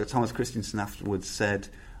Thomas Christensen afterwards said,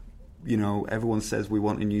 everyone says we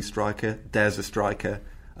want a new striker. There's a striker.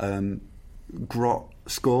 Grott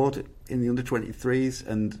scored in the under-23s,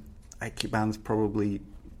 and Ekuban's probably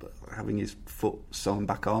having his foot sewn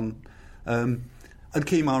back on. And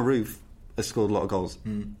Kemar Roof has scored a lot of goals.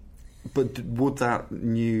 But would that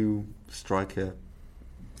new striker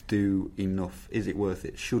do enough? Is it worth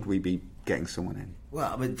it? Should we be getting someone in?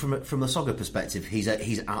 Well, from the Lasogga perspective, he's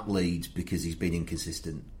at Leeds because he's been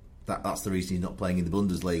inconsistent. That's the reason he's not playing in the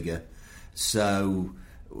Bundesliga. So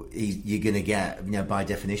you're going to get, by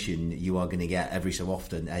definition, you are going to get every so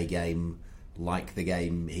often a game like the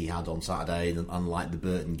game he had on Saturday, and unlike the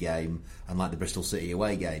Burton game, and like the Bristol City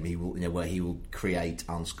away game, he will, where he will create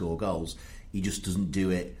and score goals. He just doesn't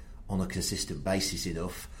do it on a consistent basis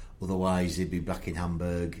enough. Otherwise, he'd be back in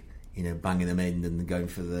Hamburg, banging them in and going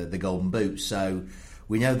for the golden boot. So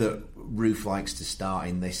we know that Roof likes to start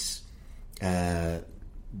in this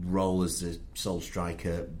role as the sole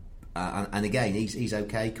striker, and again, he's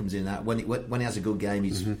okay. Comes in that when he has a good game,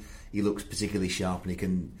 he looks particularly sharp, and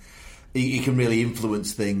he can really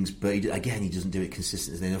influence things. But he doesn't do it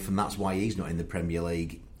consistently enough, and that's why he's not in the Premier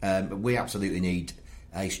League. We absolutely need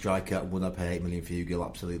a striker. Would I pay $8 million for Hugo?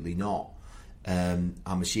 Absolutely not. I'm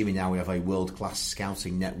assuming now we have a world-class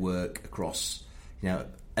scouting network across,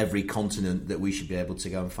 every continent, that we should be able to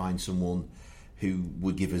go and find someone who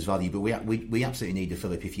would give us value. But we absolutely need a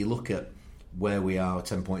Philip. If you look at where we are,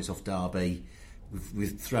 10 points off Derby,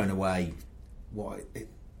 we've thrown away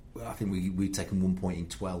I think we've taken 1 point in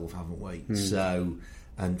 12, haven't we? So,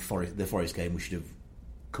 and the Forest game we should have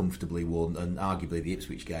comfortably won, and arguably the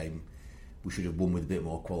Ipswich game we should have won with a bit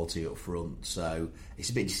more quality up front. So it's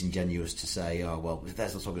a bit disingenuous to say, oh well,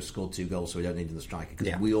 Bethesda Soga scored 2 goals, so we don't need another striker,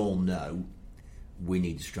 because we all know we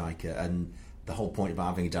need a striker. And the whole point about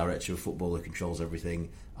having a director of football who controls everything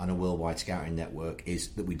and a worldwide scouting network is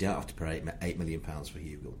that we don't have to pay £8 million for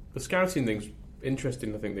Hugo. The scouting thing's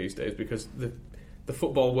interesting, I think, these days, because the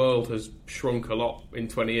football world has shrunk a lot in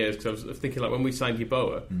 20 years. Because I was thinking, like, when we signed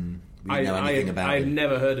Yeboah, I had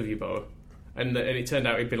never heard of Yeboah, and it turned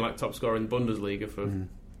out he'd been like top scorer in the Bundesliga for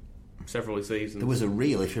several seasons. There was a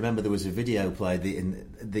reel, if you remember, there was a video play.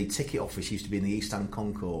 The ticket office used to be in the East End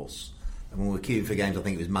Concourse, and when we were queuing for games, I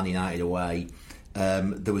think it was Man United away,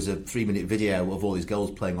 there was a 3-minute video of all his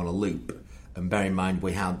goals playing on a loop. And bear in mind,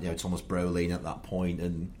 we had Thomas Brolin at that point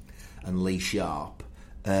and Lee Sharp.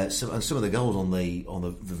 And some of the goals on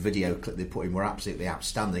the video clip they put in were absolutely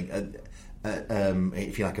outstanding.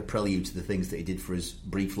 If you like, a prelude to the things that he did for us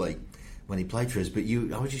briefly when he played for us. But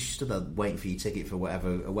I was just stood there waiting for your ticket for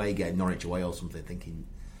whatever away game, Norwich away or something, thinking,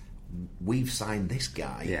 we've signed this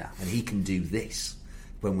guy and he can do this.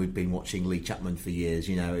 When we've been watching Lee Chapman for years,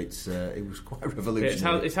 it was quite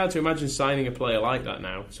revolutionary. It's hard to imagine signing a player like that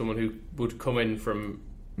now, someone who would come in from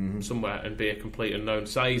somewhere and be a complete unknown.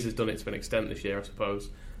 Saiz has done it to an extent this year, I suppose,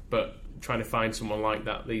 but trying to find someone like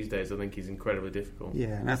that these days, I think, is incredibly difficult.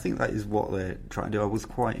 Yeah, and I think that is what they're trying to do. I was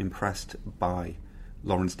quite impressed by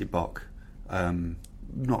Lawrence de Bock,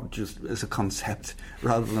 not just as a concept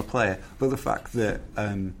rather than a player, but the fact that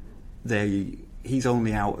he's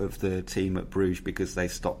only out of the team at Bruges because they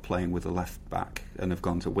stopped playing with a left back and have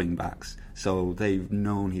gone to wing backs. So they've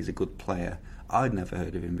known he's a good player. I'd never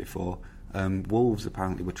heard of him before. Wolves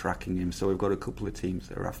apparently were tracking him, so we've got a couple of teams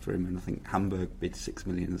that are after him, and I think Hamburg bid $6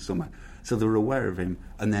 million in the summer. So they're aware of him,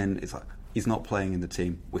 and then it's like, he's not playing in the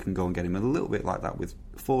team, we can go and get him. And a little bit like that with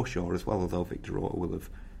Forshaw as well, although Victor Orta will have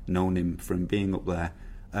known him from being up there.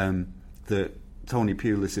 That Tony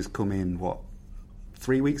Pulis has come in,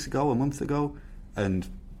 3 weeks ago, a month ago, and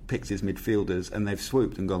picked his midfielders, and they've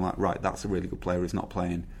swooped and gone like, right, that's a really good player, he's not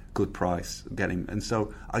playing, good price, get him. And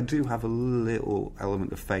so I do have a little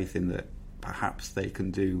element of faith in that perhaps they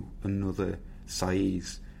can do another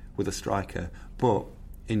Saiz with a striker. But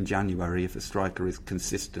in January, if a striker is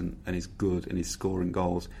consistent and is good and is scoring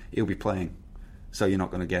goals, he'll be playing. So you're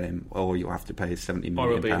not going to get him, or you'll have to pay £70 million.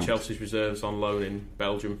 Or he'll be in Chelsea's reserves on loan in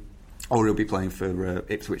Belgium. Or he'll be playing for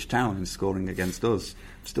Ipswich Town and scoring against us.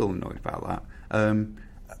 I'm still annoyed about that.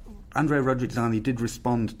 Andrea Rodrizzani did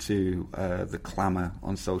respond to the clamour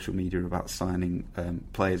on social media about signing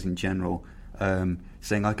players in general,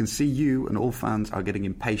 saying, I can see you and all fans are getting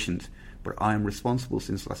impatient, but I am responsible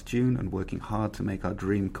since last June and working hard to make our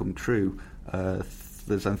dream come true.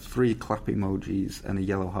 There's 3 clap emojis and a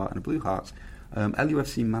yellow heart and a blue heart.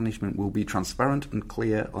 LUFC management will be transparent and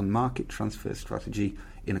clear on market transfer strategy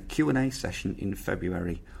in a Q&A session in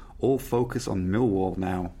February. All focus on Millwall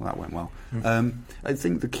now. Well, that went well. I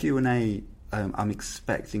think the Q&A, I'm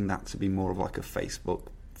expecting that to be more of like a Facebook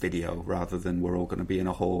video rather than we're all going to be in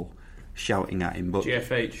a hall shouting at him. But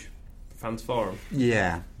GFH fans forum.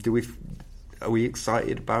 Yeah. Are we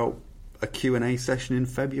excited about a Q&A session in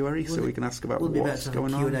February so we can ask about what's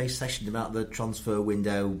going on? Q&A session about the transfer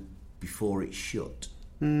window before it's shut.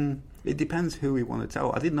 It depends who we want to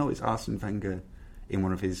tell. I did notice Arsene Wenger in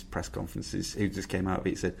one of his press conferences, who just came out of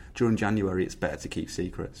it, he said, during January it's better to keep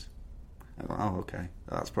secrets. I thought, oh, okay.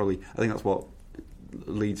 I think that's what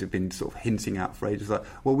Leeds have been sort of hinting at for ages. Like,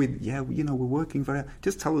 well, we're working very hard.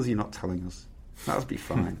 Just tell us you're not telling us. That'll be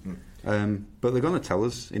fine. But they're going to tell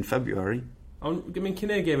us in February. I mean,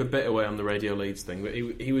 Kinnear gave a bit away on the Radio Leeds thing, but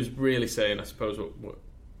he was really saying, I suppose, what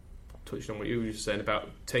touched on what you were just saying about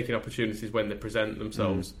taking opportunities when they present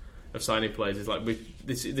themselves of signing players. Is like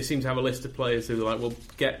they seem to have a list of players who are like, we'll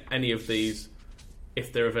get any of these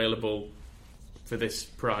if they're available for this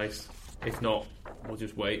price. If not, we'll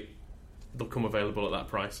just wait. They'll come available at that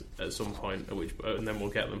price at some point, and then we'll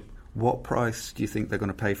get them. What price do you think they're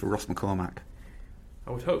going to pay for Ross McCormack?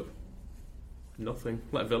 I would hope nothing.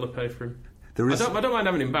 Let Villa pay for him. I don't mind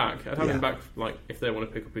having him back. I'd have him back, like, if they want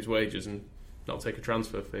to pick up his wages and not take a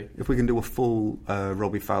transfer fee. If we can do a full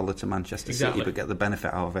Robbie Fowler to Manchester Exactly. City but get the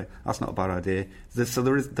benefit out of it, that's not a bad idea. So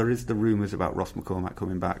there is the rumours about Ross McCormack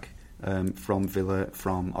coming back from Villa,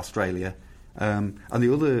 from Australia. And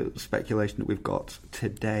the other speculation that we've got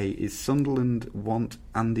today is Sunderland want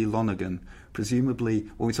Andy Lonergan. Presumably,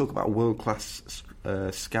 when we talk about a world-class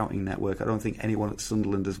scouting network, I don't think anyone at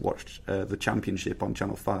Sunderland has watched the Championship on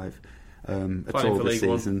Channel 5 at all this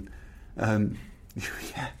season.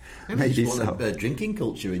 Yeah, maybe just so. want a drinking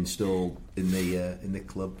culture installed in the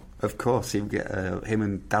club. Of course, he'll get him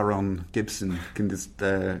and Darron Gibson can just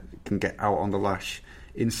can get out on the lash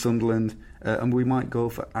in Sunderland, and we might go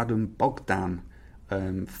for Adam Bogdan,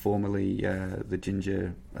 formerly the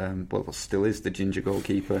Ginger, still is the Ginger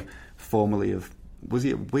goalkeeper, formerly of, was he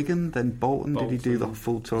at Wigan, then Bolton? Did he do the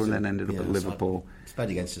full tour and then ended up at Liverpool? He's played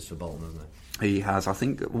against us for Bolton, hasn't he? He has. I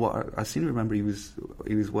think what I seem to remember, he was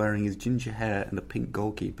wearing his ginger hair and a pink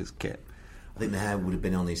goalkeeper's kit. I think the hair would have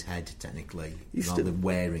been on his head technically, rather than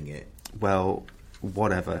wearing it. Well,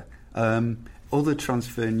 whatever. Other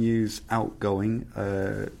transfer news outgoing.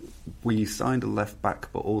 We signed a left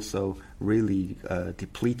back, but also really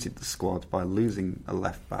depleted the squad by losing a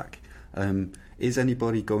left back. Is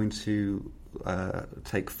anybody going to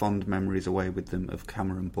take fond memories away with them of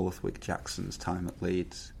Cameron Borthwick-Jackson's time at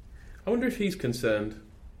Leeds? I wonder if he's concerned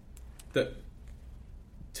that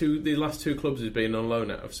the last two clubs he's been on loan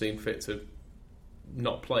at have seen fit to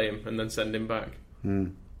not play him and then send him back.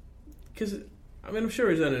 Because, I mean, I'm sure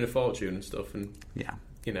he's earning a fortune and stuff and,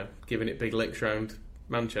 you know, giving it big licks round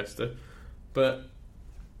Manchester. But,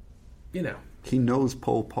 you know... He knows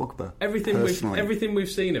Paul Pogba Everything we've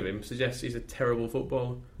seen of him suggests he's a terrible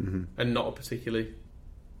footballer and not a particularly...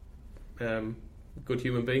 good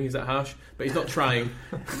human being. Is that harsh? But he's not trying.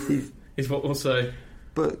 Is what we'll say.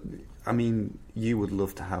 But I mean, you would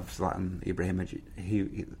love to have Zlatan Ibrahimovic.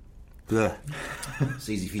 It's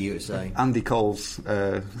easy for you to say. Andy Cole's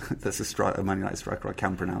that's a Man United striker I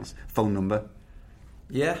can pronounce. Phone number.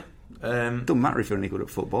 Yeah. Doesn't matter if you're any good at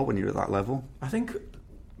football when you're at that level. I think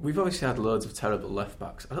we've obviously had loads of terrible left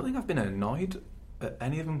backs. I don't think I've been annoyed at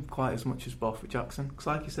any of them quite as much as Borthwick-Jackson. Because,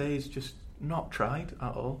 like you say, he's just not tried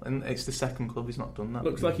at all, and it's the second club he's not done that.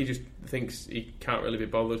 Looks like he just thinks he can't really be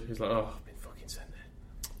bothered. He's like, I've been fucking sent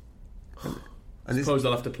there. I suppose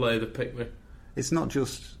I'll have to play the pick me. It's not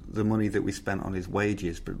just the money that we spent on his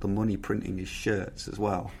wages, but the money printing his shirts as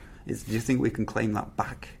well. Do you think we can claim that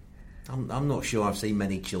back? I'm not sure I've seen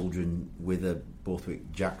many children with a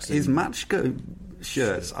Borthwick-Jackson. His match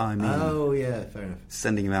shirts, I mean. Oh, yeah, fair enough.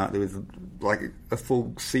 Sending him out there with like a full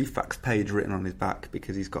CFAX page written on his back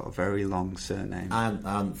because he's got a very long surname. I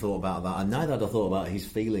hadn't thought about that, and neither had I thought about his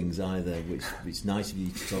feelings either, which it's nice of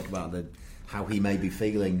you to talk about how he may be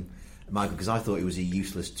feeling, Michael, because I thought he was a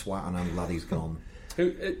useless twat and I'm glad he's gone.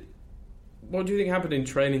 What do you think happened in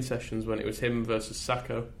training sessions when it was him versus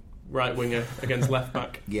Sacco, right winger against left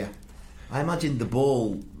back? Yeah. I imagine the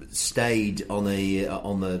ball stayed on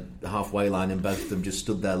the halfway line and both of them just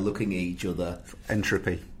stood there looking at each other.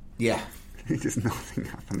 Entropy. Yeah. There's nothing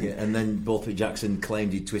happening. Yeah, and then Borthwick-Jackson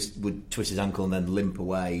claimed he would twist his ankle and then limp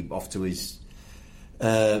away off to his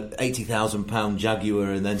 £80,000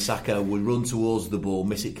 Jaguar, and then Sacco would run towards the ball,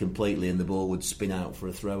 miss it completely, and the ball would spin out for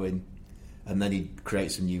a throw-in, and then he'd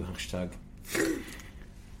create some new hashtag.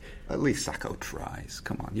 At least Sacco tries.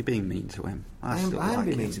 Come on, you're being mean to him. I am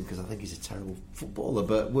being mean to him because I think he's a terrible footballer,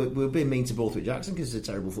 but we're being mean to Borthwick-Jackson because he's a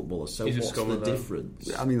terrible footballer. So what's the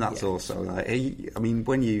difference? I mean, that's also like,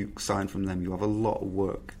 when you sign from them, you have a lot of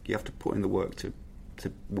work. You have to put in the work to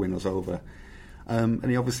win us over, and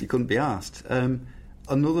he obviously couldn't be asked.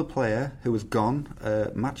 Another player who was gone,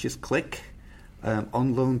 Matthias Klich,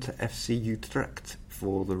 on loan to FC Utrecht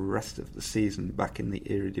for the rest of the season back in the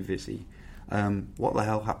Eredivisie. What the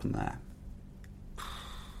hell happened there?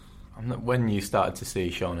 When you started to see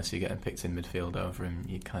Shaughnessy getting picked in midfield over him,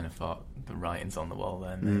 you kind of thought the writing's on the wall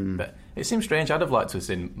there. But it seems strange. I'd have liked to have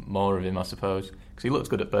seen more of him, I suppose, because he looked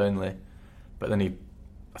good at Burnley. But then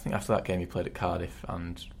I think after that game he played at Cardiff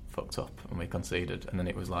and fucked up and we conceded, and then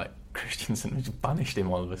it was like Christensen just banished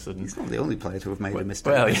him all of a sudden. He's not the only player to have made a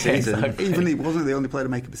mistake this season. Exactly. Even he wasn't the only player to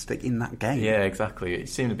make a mistake in that game. Yeah, exactly. It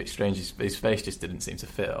seemed a bit strange. His face just didn't seem to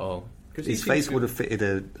fit at all. His face would have fitted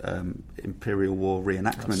a Imperial War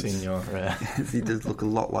reenactment. He does look a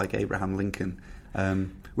lot like Abraham Lincoln,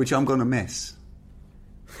 which I'm going to miss.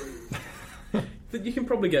 You can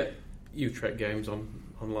probably get Utrecht games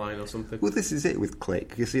online or something. Well, this is it with Klich,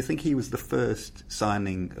 because I think he was the first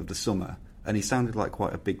signing of the summer, and he sounded like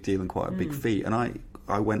quite a big deal and quite a big feat. And I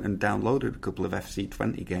went and downloaded a couple of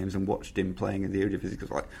FC20 games and watched him playing in the Eredivisie. I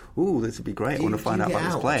was like, "Ooh, this would be great! I want to find out about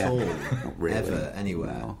this player." Not really, ever,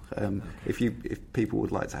 anywhere. No. If people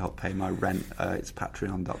would like to help pay my rent, it's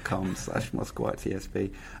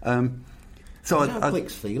patreon.com/MoscowTSB. So how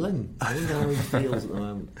Quick's feeling? I wonder how he feels at the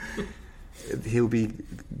moment. He'll be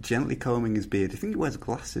gently combing his beard. I think he wears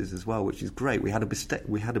glasses as well, which is great. We had a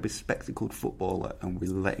bespectacled footballer, and we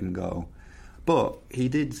let him go. But he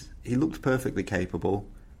looked perfectly capable.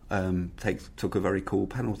 Took a very cool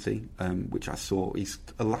penalty, which I saw. He's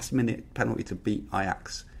a last-minute penalty to beat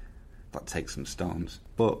Ajax. That takes some stones,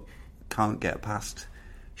 but can't get past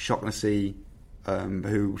Shaughnessy,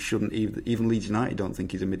 who shouldn't even Leeds United don't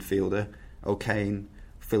think he's a midfielder. O'Kane,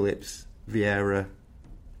 Phillips, Vieira,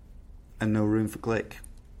 and no room for Glick.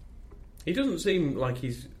 He doesn't seem like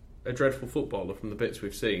he's a dreadful footballer from the bits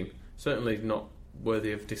we've seen. Certainly not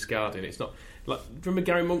worthy of discarding. It's not like, remember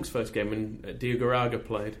Gary Monk's first game when Diogo Raga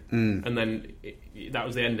played, and then that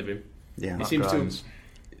was the end of him. Yeah, he seems Grimes.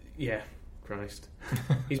 Christ,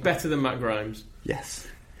 he's better than Matt Grimes. Yes.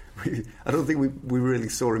 I don't think we really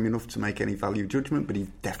saw him enough to make any value judgment, but he's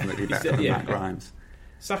definitely better than Matt Grimes.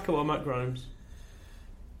 Saka or Matt Grimes?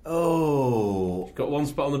 Oh, he's got one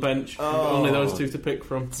spot on the bench. Only those two to pick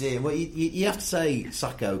from. Dear. Well, you have to say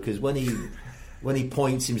Saka, because when he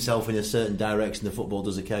points himself in a certain direction, the football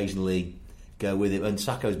does occasionally go with it. And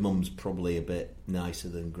Saka's mum's probably a bit nicer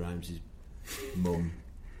than Grimes' mum.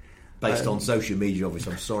 Based on social media,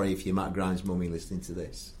 obviously. I'm sorry if you're Matt Grimes' mummy listening to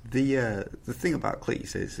this. The thing about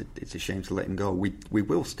Cleese is it's a shame to let him go. We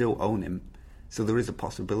will still own him. So there is a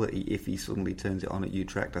possibility if he suddenly turns it on at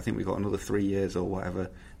Utrecht. I think we've got another 3 years or whatever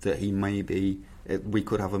that he may be. We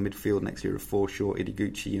could have a midfield next year of Forshaw,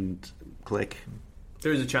 Ideguchi and Glick.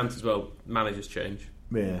 There is a chance as well. Managers change.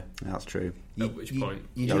 Yeah, that's true. At which point,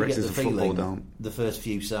 you do get the feeling the first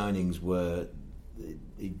few signings were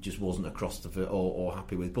he just wasn't across or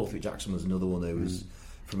happy with. Borthwick Jackson was another one who was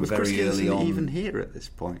from very early on. Was even here at this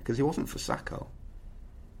point? Because he wasn't for Sacco.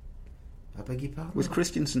 I beg your pardon? Was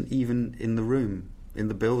Christensen even in the room, in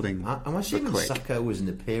the building? I'm assuming Sacco was an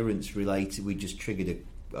appearance related. We just triggered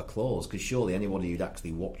a clause, because surely anybody who'd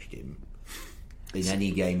actually watched him in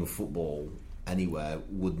any game of football anywhere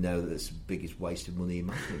would know that it's the biggest waste of money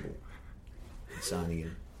imaginable signing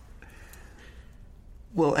him.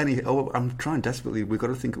 Well, I'm trying desperately. We've got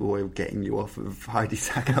to think of a way of getting you off of Heidi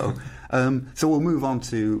Sacco. So we'll move on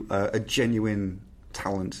to a genuine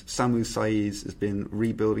talent. Samu Saiz has been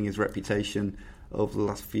rebuilding his reputation over the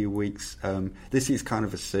last few weeks. This is kind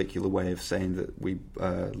of a circular way of saying that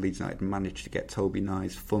Leeds United managed to get Toby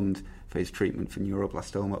Nye's fund for his treatment for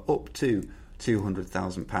neuroblastoma up to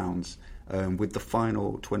 £200,000, with the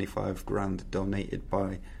final 25 grand donated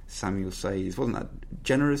by Samuel Saiz. Wasn't that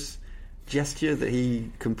generous gesture that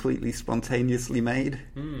he completely spontaneously made?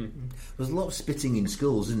 There's a lot of spitting in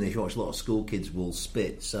schools, isn't there? If you watch, a lot of school kids will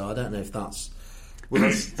spit, so I don't know if that's... Well,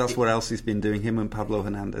 that's what else he's been doing. Him and Pablo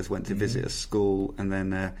Hernandez went to visit a school, and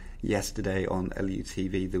then yesterday on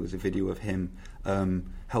LUTV there was a video of him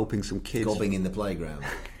helping some kids... Gobbing in the playground.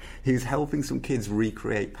 He was helping some kids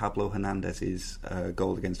recreate Pablo Hernandez's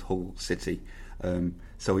goal against Hull City.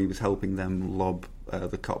 So he was helping them lob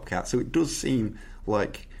the Copcat. So it does seem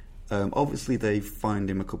like... obviously they fined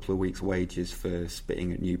him a couple of weeks' wages for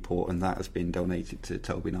spitting at Newport, and that has been donated to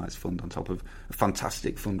Toby Nye's fund on top of a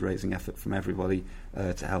fantastic fundraising effort from everybody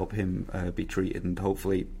to help him be treated, and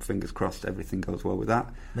hopefully, fingers crossed, everything goes well with that.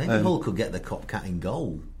 Maybe Hull could get the Copcat in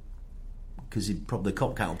goal, because the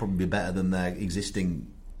Copcat will probably be better than their existing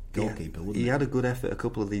goalkeeper, wouldn't he? He had a good effort. A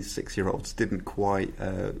couple of these 6-year-olds didn't quite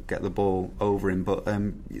get the ball over him, but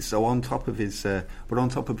so on top of his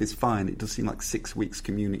fine, it does seem like 6 weeks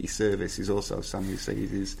community service is also Samuel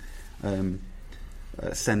Saiz's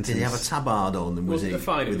sentence. Did he have a tabard on, and was it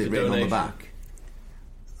with it written on the back?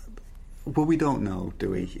 Well, we don't know,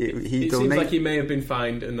 do we? It seems like he may have been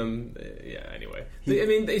fined, and then anyway.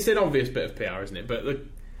 It's an obvious bit of PR, isn't it? But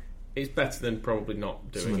it's better than probably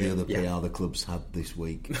not doing it. Some of the other PR the clubs had this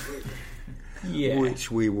week.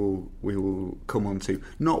 Which we will come on to.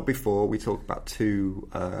 Not before we talk about two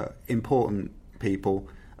important people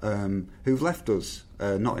who've left us,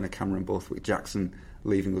 not in a Cameron Borthwick Jackson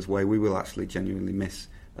leaving us way. We will actually genuinely miss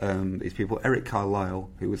these people. Eric Carlisle,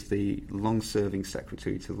 who was the long-serving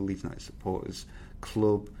secretary to the Leeds United Supporters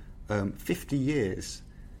Club, 50 years.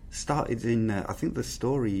 Started in, I think the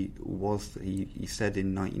story was that he said in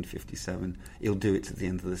 1957 he'll do it to the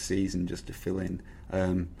end of the season just to fill in,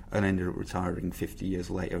 and ended up retiring 50 years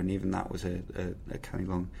later, and even that was a kind of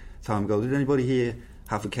long time ago. Did anybody here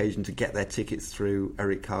have occasion to get their tickets through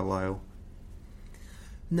Eric Carlisle?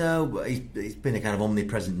 No, but he's been a kind of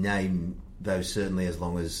omnipresent name, though, certainly as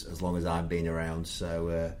long as I've been around.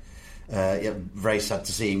 So, very sad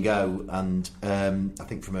to see him go. And I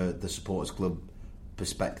think from the supporters club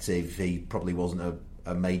perspective, he probably wasn't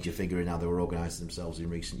a major figure in how they were organising themselves in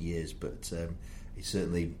recent years, but he's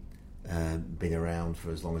certainly been around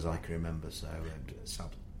for as long as I can remember. So, sad.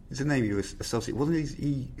 It's a name you associate. Wasn't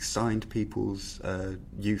he signed people's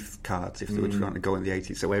youth cards if they were trying to go in the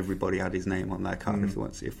 80s, so everybody had his name on their card if they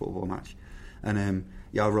went to see a football match. And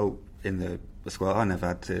I wrote in the Square, I never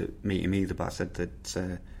had to meet him either, but I said that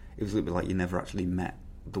it was a little bit like you never actually met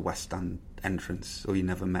the West Stand entrance, or you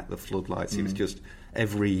never met the floodlights. It was just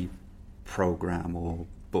every programme or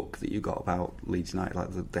book that you got about Leeds United, like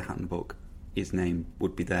the handbook, his name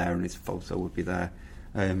would be there and his photo would be there.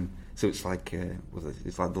 So it's like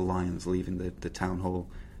the Lions leaving the town hall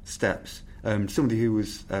steps. Somebody who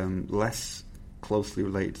was less closely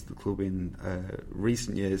related to the club in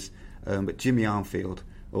recent years, but Jimmy Armfield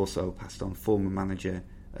also passed on, former manager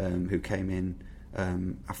who came in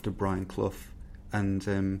after Brian Clough,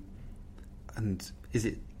 and is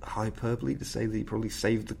it hyperbole to say that he probably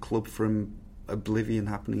saved the club from oblivion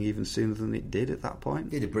happening even sooner than it did at that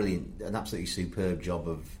point? He did an absolutely superb job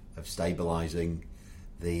of stabilising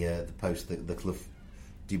the post the Clough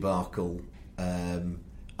debacle, and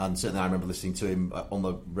certainly I remember listening to him on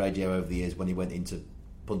the radio over the years when he went into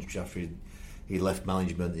Punch after he left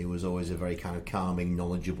management. He was always a very kind of calming,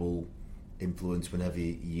 knowledgeable influence whenever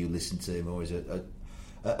you listen to him. Always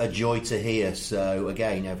a joy to hear. So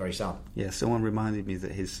again, very sad. Yeah, someone reminded me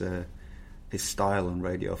that his style on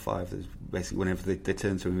Radio 5 is basically whenever they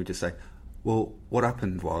turn to him, he would just say, "Well, what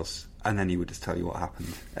happened was," and then he would just tell you what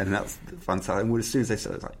happened, and that's fantastic. And as soon as they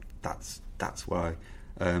said it, I was like, that's what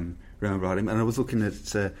I remember about him. And I was looking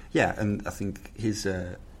at and I think his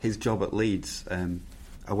job at Leeds.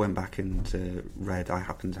 I went back and read. I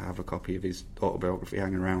happened to have a copy of his autobiography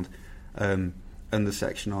hanging around, and the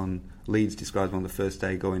section on Leeds describes him on the first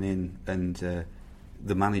day going in, and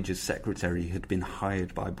the manager's secretary had been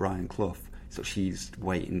hired by Brian Clough, so she's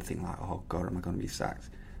waiting, thinking like, "Oh God, am I going to be sacked?"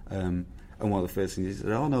 And one of the first things he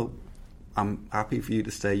said, "Oh no, I'm happy for you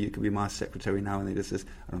to stay. You can be my secretary now." And he just says,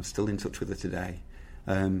 "And I'm still in touch with her today."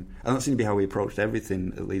 And that seemed to be how we approached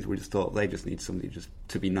everything at Leeds. We just thought they just need somebody just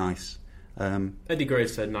to be nice. Eddie Gray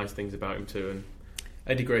said nice things about him too, and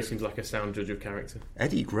Eddie Gray seems like a sound judge of character.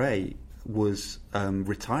 Eddie Gray was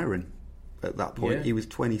retiring at that point. Yeah. He was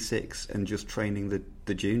 26 and just training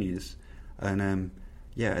the juniors. And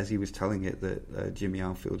as he was telling it, that Jimmy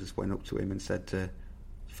Armfield just went up to him and said, "You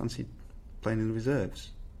fancy playing in the reserves?"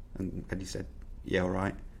 And Eddie said, "Yeah, all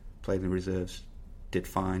right." Played in the reserves, did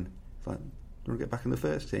fine. It's like, "Do you want to get back in the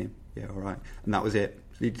first team?" "Yeah, all right." And that was it.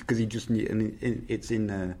 Because he just knew, and it's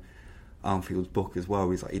in Armfield's book as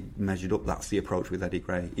well. He's like, he measured up. That's the approach with Eddie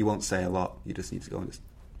Gray. He won't say a lot. You just need to go and just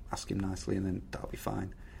ask him nicely, and then that'll be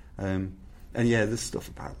fine. And there's stuff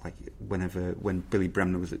about like when Billy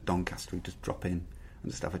Bremner was at Doncaster, he'd just drop in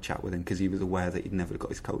and just have a chat with him because he was aware that he'd never got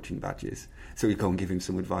his coaching badges, so he'd go and give him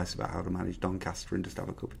some advice about how to manage Doncaster and just have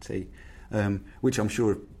a cup of tea, which I'm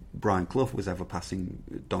sure if Brian Clough was ever passing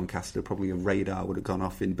Doncaster, probably a radar would have gone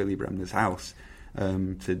off in Billy Bremner's house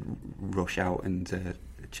to rush out and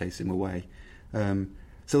chase him away.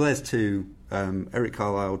 So there's two, Eric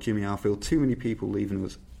Carlisle, Jimmy Armfield, too many people leaving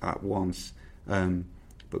us at once,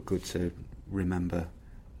 but good to remember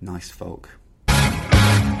nice folk.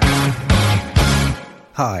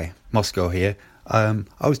 Hi, Moscow here. I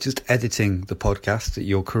was just editing the podcast that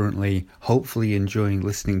you're currently hopefully enjoying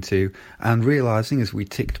listening to, and realising as we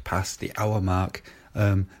ticked past the hour mark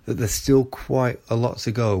that there's still quite a lot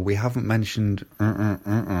to go. We haven't mentioned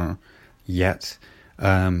yet.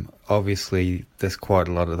 Obviously, there's quite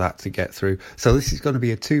a lot of that to get through. So this is going to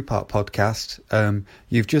be a two-part podcast.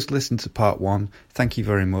 You've just listened to part one. Thank you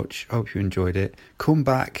very much. Hope you enjoyed it. Come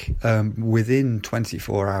back within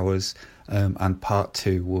 24 hours. And part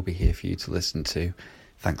two will be here for you to listen to.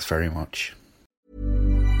 Thanks very much.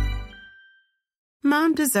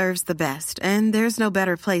 Mom deserves the best, and there's no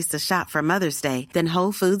better place to shop for Mother's Day than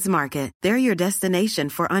Whole Foods Market. They're your destination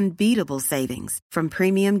for unbeatable savings, from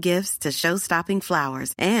premium gifts to show-stopping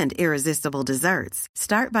flowers and irresistible desserts.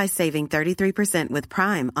 Start by saving 33% with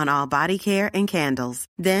Prime on all body care and candles.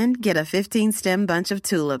 Then get a 15-stem bunch of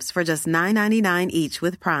tulips for just $9.99 each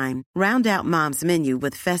with Prime. Round out Mom's menu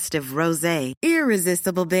with festive rosé,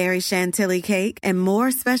 irresistible berry chantilly cake, and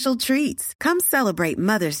more special treats. Come celebrate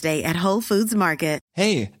Mother's Day at Whole Foods Market.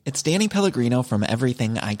 Hey, it's Danny Pellegrino from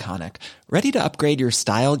Everything Iconic. Ready to upgrade your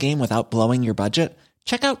style game without blowing your budget?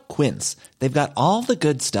 Check out Quince. They've got all the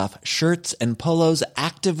good stuff, shirts and polos,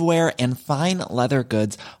 activewear, and fine leather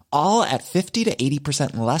goods, all at 50 to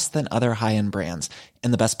 80% less than other high-end brands.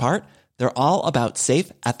 And the best part? They're all about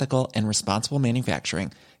safe, ethical, and responsible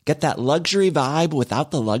manufacturing. Get that luxury vibe without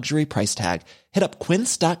the luxury price tag. Hit up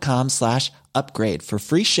quince.com/upgrade for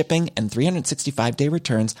free shipping and 365-day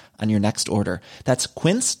returns on your next order. That's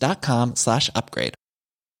quince.com/upgrade.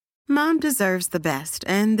 Mom deserves the best,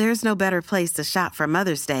 and there's no better place to shop for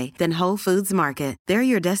Mother's Day than Whole Foods Market. They're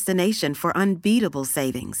your destination for unbeatable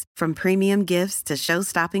savings, from premium gifts to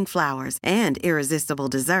show-stopping flowers and irresistible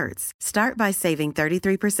desserts. Start by saving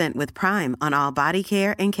 33% with Prime on all body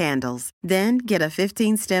care and candles. Then get a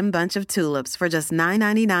 15-stem bunch of tulips for just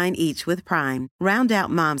 $9.99 each with Prime. Round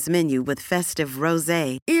out Mom's menu with festive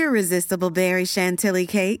rosé, irresistible berry chantilly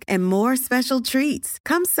cake, and more special treats.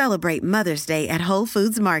 Come celebrate Mother's Day at Whole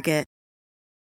Foods Market.